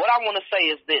 What I want to say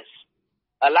is this.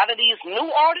 A lot of these new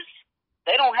artists,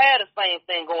 they don't have the same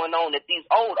thing going on that these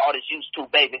old artists used to,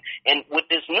 baby. And with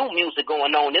this new music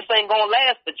going on, this ain't going to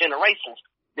last for generations.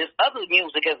 This other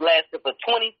music has lasted for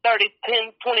 20, 30, 10,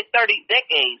 20, 30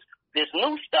 decades. This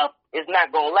new stuff is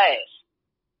not going to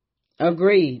last.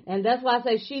 Agreed. And that's why I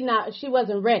say she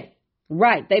wasn't ready.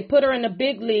 Right. They put her in the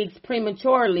big leagues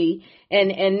prematurely,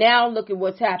 and now look at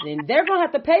what's happening. They're going to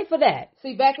have to pay for that.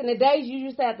 See, back in the days, you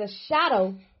used to have to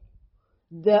shadow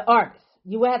the artist.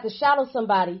 You would have to shadow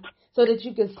somebody so that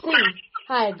you could see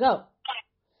how it go.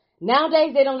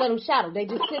 Nowadays, they don't let them shadow. They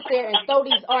just sit there and throw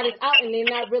these artists out, and they're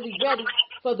not really ready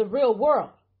for the real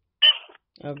world.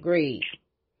 Agreed.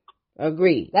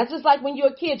 That's just like when you're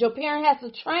a kid. Your parent has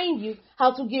to train you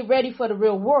how to get ready for the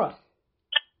real world.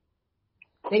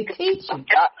 They teach you.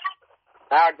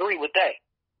 I agree with that.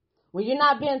 When you're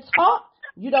not being taught,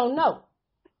 you don't know.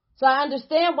 So I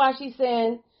understand why she's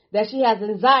saying that she has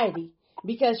anxiety,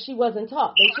 because she wasn't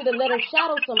taught. They should have let her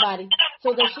shadow somebody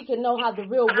so that she can know how the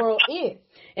real world is.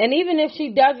 And even if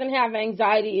she doesn't have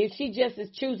anxiety, if she just is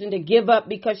choosing to give up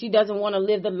because she doesn't want to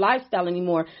live the lifestyle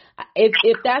anymore,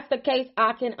 if that's the case,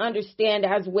 I can understand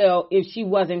as well if she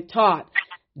wasn't taught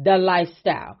the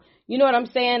lifestyle. You know what I'm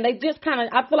saying? They just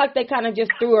I feel like they kind of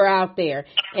just threw her out there.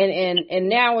 And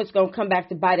now it's going to come back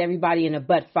to bite everybody in the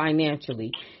butt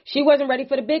financially. She wasn't ready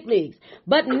for the big leagues.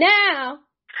 But now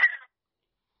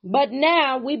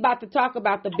we about to talk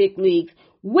about the big leagues.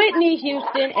 Whitney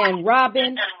Houston and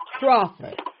Robin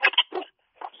Crawford.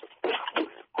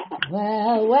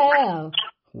 Well.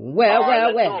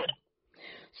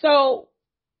 So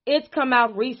it's come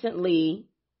out recently,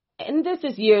 and this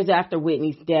is years after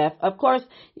Whitney's death. Of course,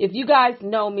 if you guys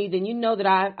know me, then you know that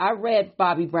I read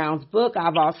Bobby Brown's book.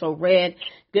 I've also read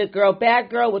Good Girl, Bad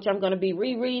Girl, which I'm going to be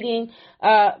rereading,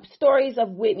 stories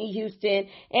of Whitney Houston.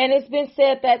 And it's been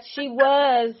said that she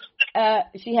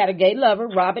had a gay lover,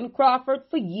 Robin Crawford,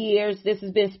 for years. This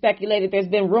has been speculated. There's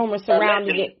been rumors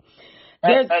surrounding it.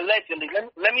 Allegedly.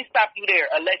 Let me stop you there.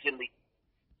 Allegedly.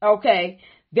 Okay.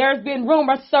 There's been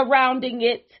rumors surrounding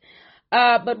it.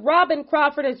 But Robin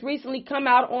Crawford has recently come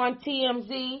out on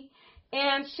TMZ,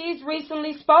 and she's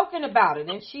recently spoken about it.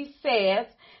 And she says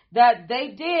that they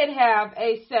did have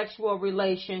a sexual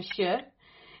relationship,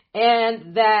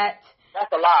 and that...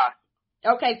 That's a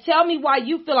lie. Okay, tell me why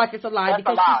you feel like it's a lie,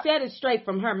 because she said it straight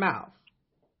from her mouth.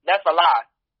 That's a lie.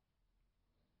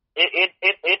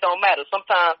 It don't matter.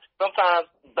 Sometimes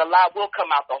the lie will come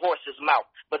out the horse's mouth,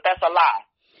 but that's a lie.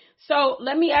 So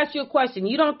let me ask you a question.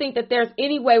 You don't think that there's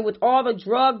any way, with all the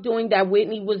drug doing that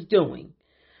Whitney was doing,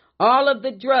 all of the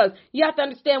drugs, you have to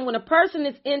understand, when a person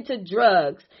is into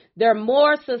drugs, they're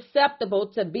more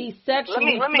susceptible to be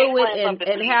sexually fluid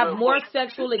and have more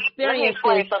sexual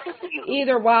experiences,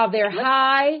 either while they're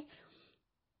high.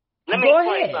 Let me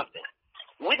explain something.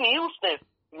 Whitney Houston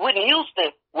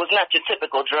was not your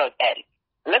typical drug addict.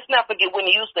 Let's not forget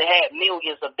Whitney Houston had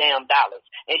millions of damn dollars,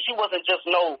 and she wasn't just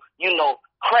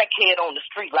crackhead on the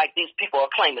street like these people are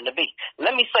claiming to be.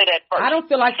 Let me say that first. I don't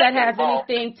feel like that has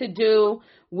anything to do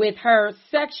with her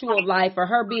sexual life or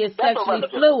her being sexually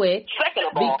fluid. Second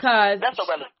of all, because that's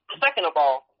irrelevant. Second of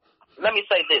all, let me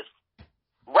say this.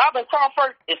 Robin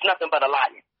Crawford is nothing but a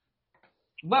liar.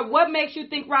 But what makes you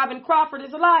think Robin Crawford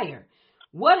is a liar?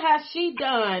 What has she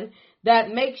done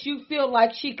that makes you feel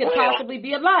like she could possibly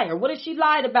be a liar? What has she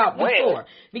lied about before?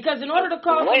 Because in order to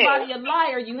call somebody a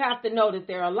liar, you have to know that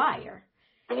they're a liar.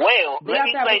 Well, they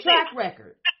let have me to have say a track this.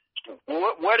 record.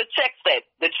 Where the checks at?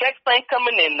 The checks ain't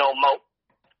coming in no more.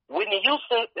 Whitney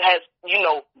Houston has,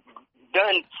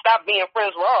 stopped being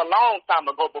friends with her a long time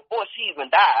ago before she even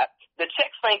died. The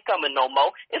checks ain't coming no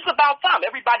more. It's about time.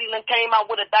 Everybody then came out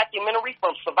with a documentary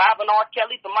from surviving R.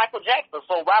 Kelly to Michael Jackson.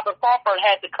 So Robin Crawford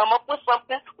had to come up with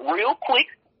something real quick,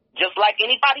 just like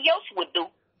anybody else would do.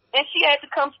 And she had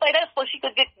to come say that so she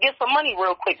could get some money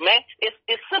real quick, man.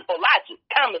 It's simple logic,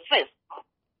 common sense.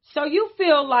 So you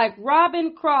feel like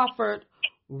Robin Crawford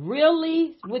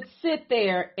really would sit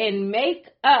there and make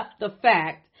up the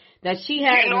fact that she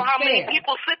had an affair? You know how many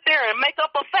people sit there and make up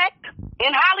a fact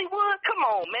in Hollywood? Come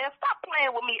on, man. Stop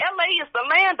playing with me. L.A. is the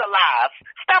land of lies.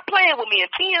 Stop playing with me.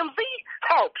 And TMZ?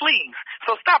 Oh, please.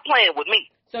 So stop playing with me.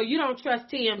 So you don't trust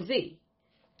TMZ?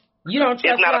 You don't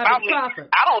trust Robin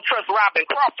Crawford? I don't trust Robin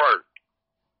Crawford.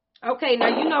 Okay, now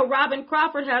you know Robin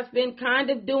Crawford has been kind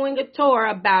of doing a tour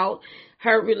about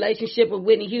her relationship with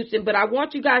Whitney Houston, but I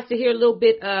want you guys to hear a little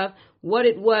bit of what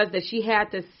it was that she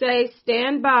had to say.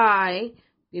 Stand by.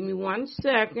 Give me 1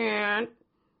 second.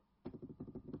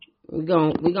 We're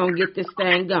gonna get this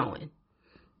thing going.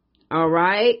 All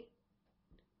right.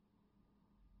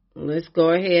 Let's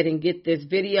go ahead and get this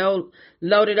video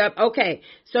loaded up. Okay,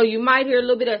 so you might hear a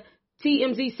little bit of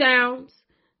TMZ sounds.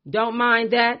 Don't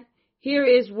mind that. Here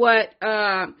is what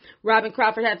Robin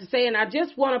Crawford had to say, and I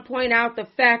just want to point out the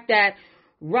fact that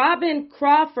Robin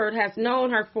Crawford has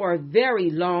known her for a very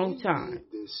long time.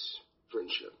 This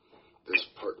friendship, this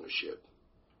partnership,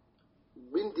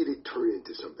 when did it turn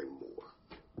into something more?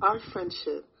 Our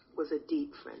friendship was a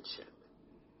deep friendship.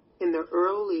 In the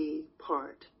early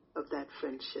part of that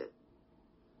friendship,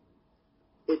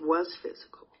 it was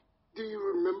physical. Do you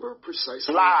remember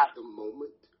precisely the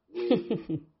moment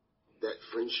when that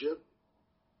friendship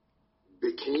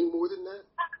became more than that?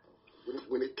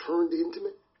 When it turned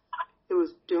intimate? It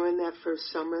was during that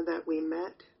first summer that we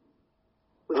met.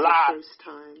 Was the first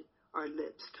time our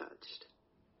lips touched.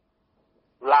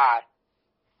 Lie.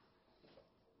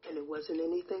 And it wasn't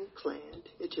anything planned.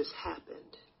 It just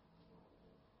happened.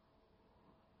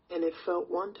 And it felt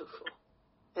wonderful.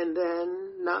 And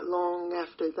then, not long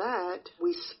after that,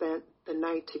 we spent the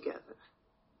night together.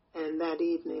 And that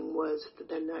evening was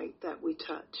the night that we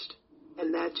touched.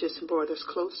 And that just brought us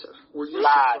closer. Were you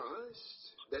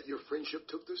surprised that your friendship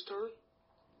took this turn?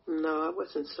 No, I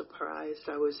wasn't surprised.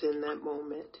 I was in that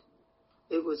moment.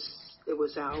 It was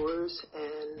ours,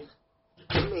 and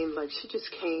I mean, like, she just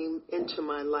came into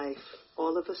my life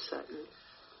all of a sudden.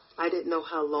 I didn't know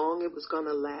how long it was going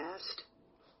to last,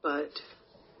 but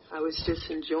I was just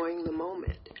enjoying the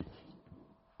moment.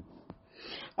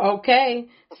 Okay,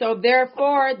 so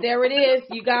therefore, there it is.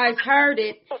 You guys heard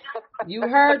it. You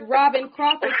heard Robin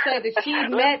Crawford say that she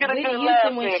met Whitney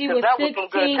Houston when she was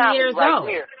 16 years old.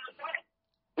 Here.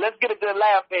 Let's get a good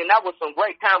laugh in. That was some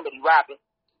great comedy, Robin.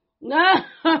 You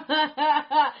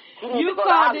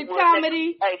called it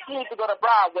comedy? Hey, she needs to go to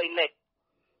Broadway next.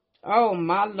 Oh,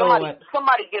 my Lord.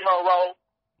 Somebody get her a role.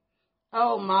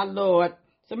 Oh, my Lord.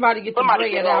 Somebody get the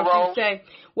bread out, you say.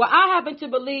 Well, I happen to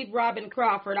believe Robin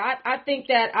Crawford. I think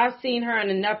that I've seen her in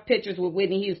enough pictures with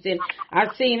Whitney Houston.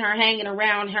 I've seen her hanging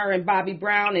around her and Bobby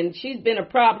Brown, and she's been a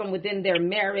problem within their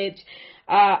marriage.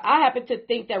 I happen to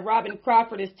think that Robin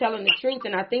Crawford is telling the truth,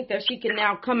 and I think that she can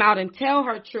now come out and tell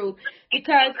her truth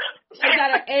because she's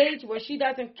at an age where she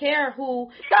doesn't care who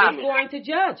is going to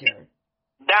judge her.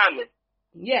 Diamond.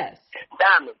 Yes.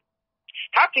 Diamond.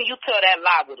 How can you tell that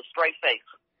lie with a straight face?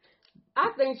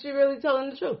 I think she's really telling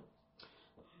the truth.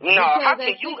 No, I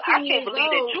can't believe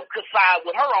that you could side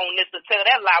with her on this to tell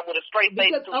that lie with a straight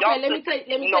face. Because, okay, let me tell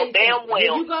you damn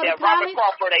well that Robin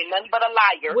Crawford ain't nothing but a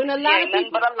liar. She ain't nothing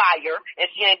but a liar, and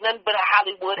she ain't nothing but a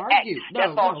Hollywood actor.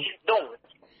 That's all she's doing.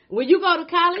 When you go to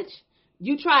college,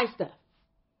 you try stuff.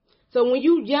 So when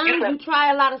you young, you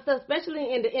try a lot of stuff, especially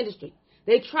in the industry.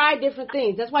 They try different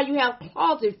things. That's why you have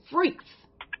closet freaks.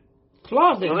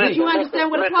 Closet freaks. Do you understand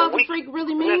what a closet freak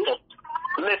really means?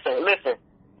 Listen.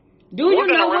 Do you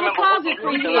know what a closet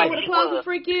freak is? You know what a closet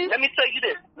freak is? Let me tell you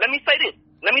this. Let me say this.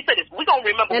 We're going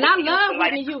to remember and I love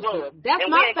Whitney Houston. That's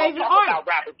my favorite artist.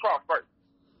 Robin Crawford.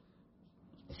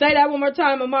 Say that one more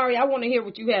time, Amari. I want to hear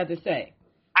what you have to say.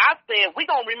 I said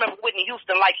we're going to remember Whitney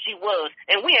Houston like she was,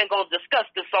 and we ain't going to discuss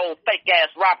this old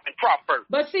fake-ass Robin Crawford.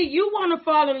 But see, you want to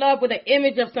fall in love with an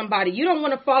image of somebody. You don't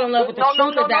want to fall in love with the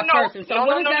truth of that person. So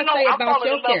what does that say about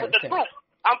your character?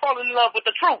 I'm falling in love with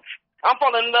the truth. I'm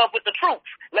falling in love with the truth.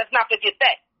 Let's not forget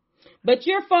that. But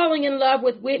you're falling in love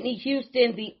with Whitney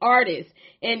Houston, the artist,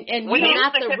 and you're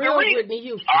not the real Whitney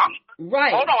Houston.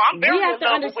 Right. Hold on, we have to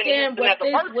understand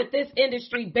what this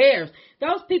industry bears.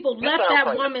 Those people left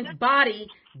that woman's body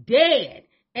dead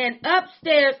and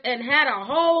upstairs and had a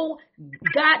whole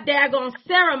goddamn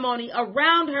ceremony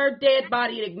around her dead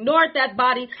body and ignored that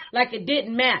body like it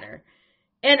didn't matter.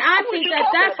 And I think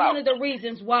that's one of the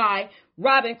reasons why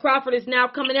Robin Crawford is now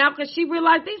coming out, because she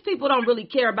realized these people don't really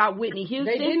care about Whitney Houston.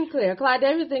 They didn't care. Clyde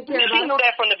Davis didn't care about her. She knew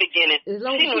that from the beginning. She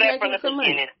knew that from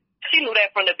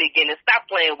the beginning. Stop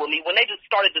playing with me. When they just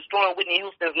started destroying Whitney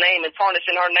Houston's name and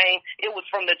tarnishing her name, it was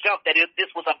from the jump that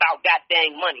this was about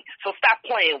goddamn money. So stop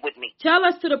playing with me. Tell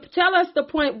us the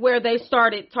point where they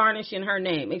started tarnishing her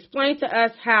name. Explain to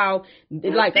us how,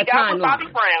 like a timeline.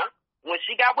 When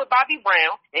she got with Bobby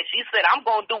Brown, and she said, I'm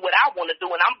going to do what I want to do,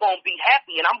 and I'm going to be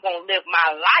happy, and I'm going to live my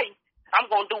life. I'm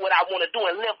going to do what I want to do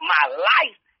and live my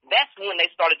life. That's when they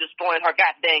started destroying her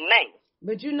goddamn name.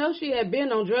 But you know she had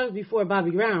been on drugs before Bobby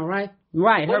Brown, right?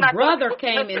 Right. Her brother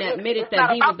came and admitted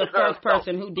that he was the first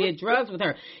person who did drugs with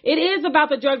her. It is about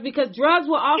the drugs because drugs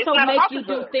will also make you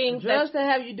do things. Drugs to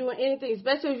have you doing anything,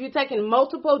 especially if you're taking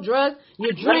multiple drugs,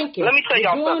 you're drinking. Let me tell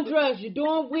y'all you're doing drugs, you're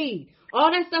doing weed. All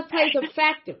that stuff plays a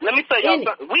factor. Let me tell y'all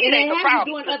something. Weed ain't the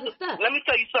problem. Doing other stuff. Let me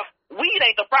tell you something. Weed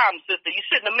ain't the problem, sister. You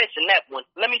shouldn't have mentioned that one.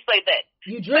 Let me say that.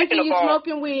 You drinking, you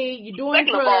smoking weed, you doing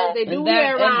drugs, they do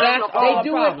heroin, they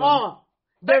do it all.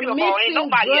 They're mixing ain't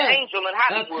nobody drugs. An angel in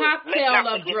Hollywood. A cocktail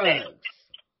of drugs.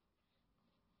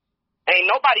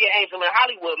 Ain't nobody an angel in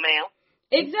Hollywood, ma'am.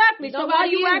 Exactly. So why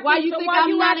you think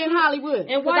I'm not in Hollywood?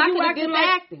 And why you acting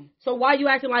like acting? So why you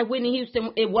acting like Whitney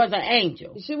Houston? It was an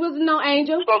angel. She wasn't no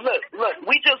angel. So look,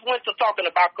 we just went to talking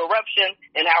about corruption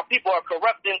and how people are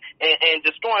corrupting and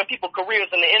destroying people's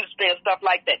careers in the industry and stuff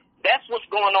like that. That's what's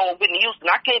going on with Whitney Houston.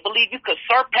 I can't believe you could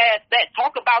surpass that.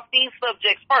 Talk about these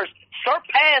subjects first.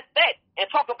 Surpass that and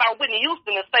talk about Whitney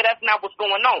Houston and say that's not what's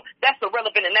going on. That's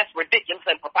irrelevant and that's ridiculous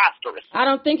and preposterous. I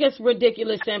don't think it's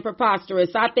ridiculous and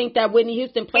preposterous. I think that Whitney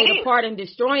Houston played a part in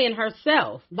destroying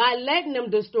herself by letting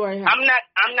them destroy her. I'm not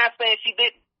saying she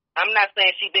didn't.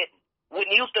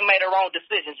 Whitney Houston made her own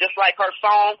decisions, just like her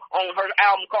song on her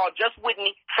album called Just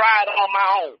Whitney, Tried on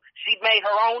My Own. She made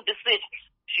her own decisions.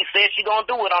 She said she gonna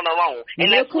do it on her own.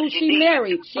 And look who she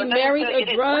married. She married a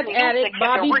drug addict,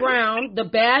 Bobby Brown, the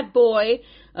bad boy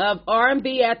of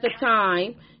R&B at the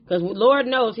time. Because Lord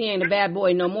knows he ain't a bad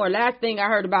boy no more. Last thing I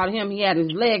heard about him, he had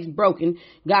his legs broken,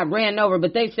 got ran over.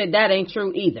 But they said that ain't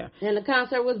true either. And the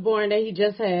concert was boring that he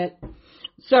just had.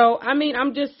 So, I mean,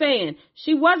 I'm just saying,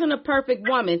 she wasn't a perfect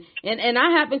woman. And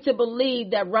I happen to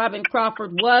believe that Robin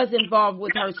Crawford was involved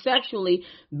with her sexually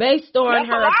based on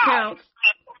her accounts.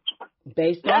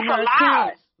 Based on her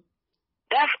accounts.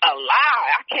 That's a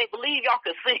lie. I can't believe y'all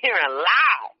could sit here and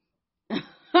lie.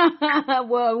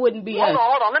 Well, it wouldn't be us.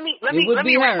 Hold on. Let me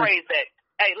rephrase that.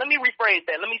 Hey, let me rephrase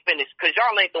that. Let me finish, because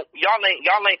y'all ain't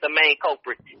the main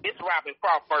culprit. It's Robin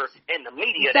Crawford and the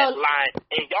media that's lying,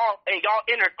 and y'all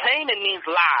entertaining these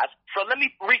lies. So let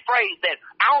me rephrase that.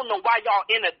 I don't know why y'all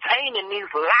entertaining these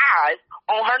lies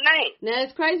on her name. Now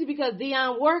it's crazy because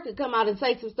Dionne Ward could come out and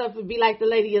say some stuff and be like the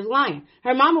lady is lying.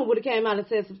 Her mama would have came out and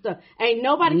said some stuff. Ain't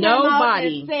nobody came out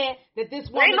and said that this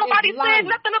woman is lying. Ain't nobody said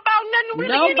nothing about nothing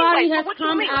really. Nobody anyway. has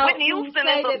come out Whitney Houston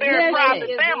is a very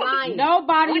private family.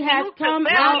 Nobody has come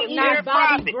out. Not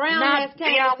Bobby Brown has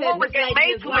came out and said this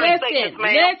lady is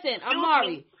lying. Listen,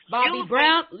 Amari. Bobby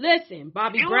Brown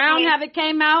haven't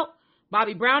came out.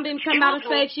 Bobby Brown didn't come out and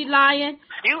say she lying.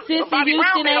 Sissy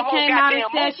Houston ain't came out and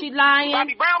said she lying.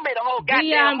 Bobby Brown made a whole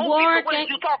goddamn movie. So what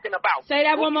are you talking about? Say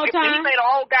that one more time. He made a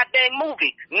whole goddamn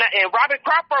movie. And Robin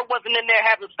Crawford wasn't in there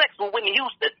having sex with Whitney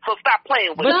Houston. So stop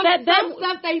playing with it. Some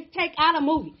stuff they take out of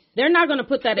movies. They're not going to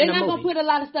put that in a movie. They're not going to put a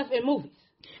lot of stuff in movies.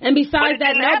 And besides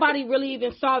that, nobody really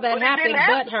even saw that happen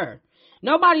but her.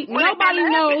 Nobody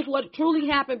knows what truly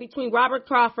happened between Robert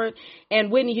Crawford and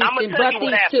Whitney Houston but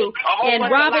these two. And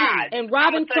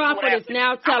Robin Crawford is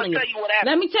now telling us.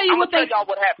 Let me tell you what they. Go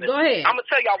ahead. I'm gonna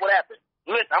tell y'all what happened.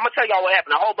 Listen, I'm gonna tell y'all what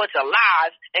happened. A whole bunch of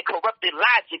lies and corrupted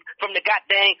logic from the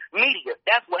goddamn media.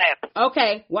 That's what happened.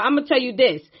 Okay, well I'm gonna tell you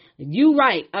this. You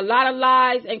right. A lot of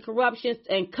lies and corruptions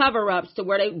and cover-ups to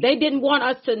where they didn't want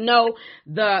us to know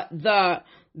the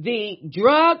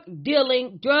drug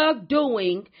dealing, drug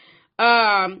doing,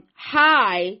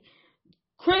 high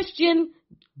Christian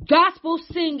gospel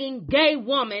singing gay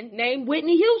woman named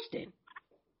Whitney Houston.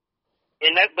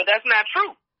 But that's not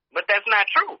true.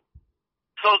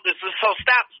 So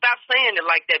stop saying it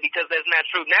like that, because that's not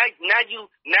true. Now you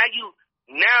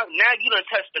done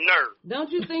touched the nerve.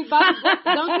 Don't you think Bobby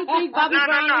Brown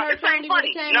and her attorney would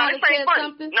have came out and said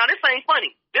something? No, this ain't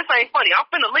funny. I'm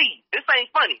finna leave. This ain't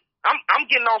funny. I'm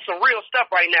getting on some real stuff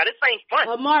right now. This ain't funny.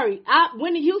 Amari,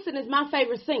 Whitney Houston is my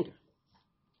favorite singer.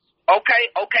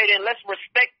 Okay, then let's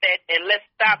respect that and let's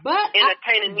stop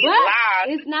entertaining these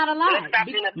lies. It's not a lie. Let's stop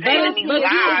entertaining these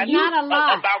lies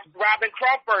about Robin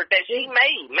Crawford that she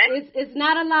made, man. It's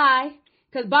not a lie.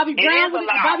 Because Bobby Brown would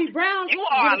have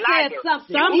said something.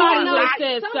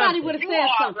 Somebody would have said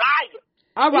something.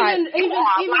 All right. Even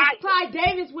Clyde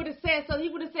Davis would have said so. He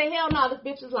would have said, hell no, this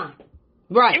bitch is lying.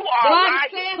 Right.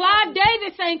 Clyde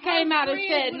Davis ain't came out and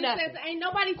said nothing. Ain't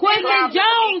nobody Quincy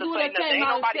Jones would have came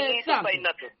out and said something.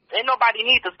 Ain't nobody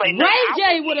need to say nothing. Ray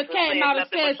J would have came out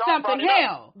and said something.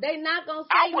 Hell. They not going to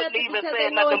say nothing. I wouldn't even say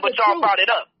nothing, but y'all brought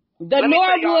it up. The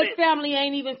Norwood family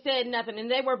ain't even said nothing, and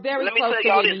they were very close to Let me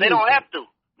tell y'all this. They don't have to.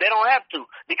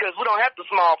 Because we don't have to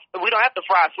fry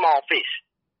small fish.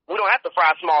 We don't have to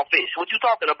fry small fish. What you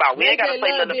talking about? We ain't got to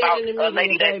say nothing about a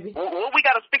lady that. What we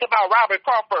got to speak about Robert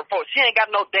Crawford for? She ain't got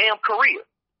no damn career.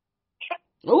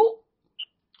 Ooh.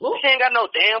 She ain't got no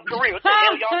damn career. What the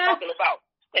hell y'all talking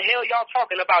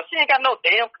about? She ain't got no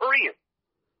damn career.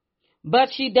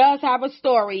 But she does have a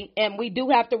story, and we do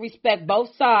have to respect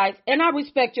both sides. And I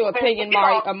respect your opinion,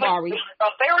 Amari. A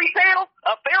fairy tale?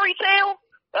 A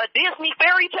Disney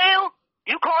fairy tale?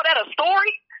 You call that a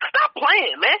story? Stop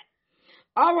playing, man.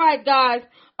 All right, guys.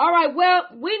 All right. Well,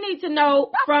 we need to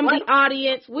know from the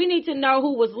audience. We need to know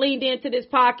who was leaned into this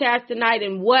podcast tonight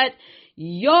and what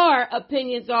your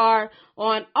opinions are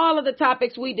on all of the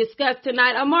topics we discussed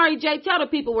tonight. Amari J, tell the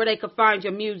people where they can find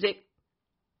your music.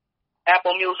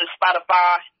 Apple Music,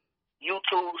 Spotify,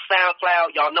 YouTube,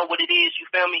 SoundCloud. Y'all know what it is, you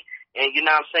feel me? And you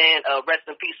know what I'm saying? Rest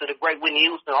in peace to the great Whitney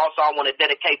Houston. Also, I want to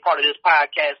dedicate part of this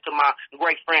podcast to my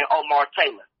great friend Omar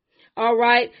Taylor. All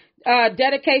right.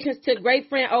 Dedications to great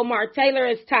friend Omar Taylor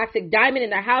is Toxic Diamond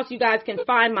in the house. You guys can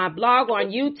find my blog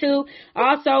on YouTube.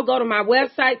 Also, go to my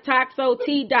website,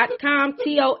 toxotea.com,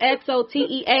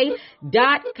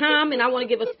 TOXOTEA.com. And I want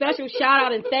to give a special shout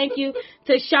out and thank you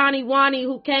to Shawnee Wani,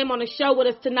 who came on the show with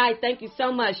us tonight. Thank you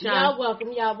so much, Sean. Y'all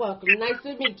welcome. Y'all welcome. Nice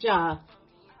to meet y'all.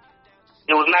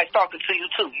 It was nice talking to you,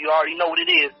 too. You already know what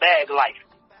it is. Bag life.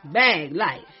 Bag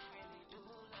life.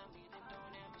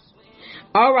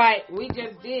 All right, we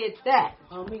just did that.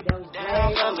 On me, that was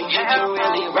down for me, you can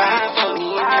really ride for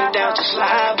me. If you down to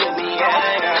slide with me,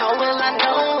 yeah. How will I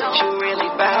know if you really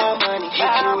bout money? If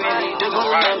you really do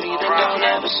love me, then don't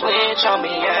ever switch on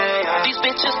me, yeah. These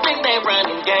bitches think they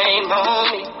running game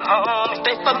on me.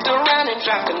 They fucked around and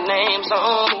dropped the names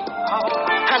on me.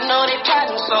 I know they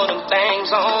plotting, so them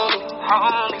things on me.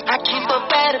 I keep a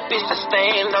better bitch to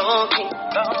stay low-key.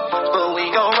 But we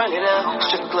gon' run it up.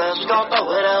 Strip clubs, we gon' throw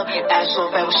it up. Ass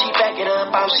so fat when she back it up.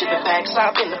 I'm shipping packs,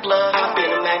 I'm in the plug. I'm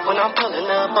in the Mac when I'm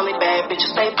pulling up. Only bad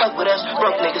bitches stay fuck with us.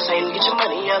 Broke niggas hating, get your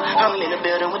money up. I'm in the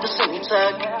building with the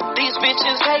semi-tuck. These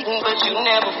bitches hating, but you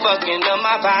never fucking up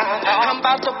my vibe. I'm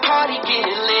about to party, get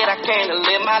it lit, I can't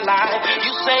live my life.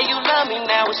 You say you love me,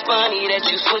 now it's funny that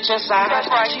you switching sides.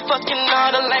 She fucking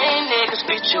all the lame niggas,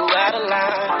 spit you out of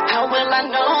line. How will I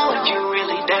know if you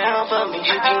really down for me? If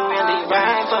you really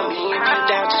ride for me? If you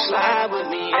down to slide with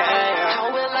me, yeah.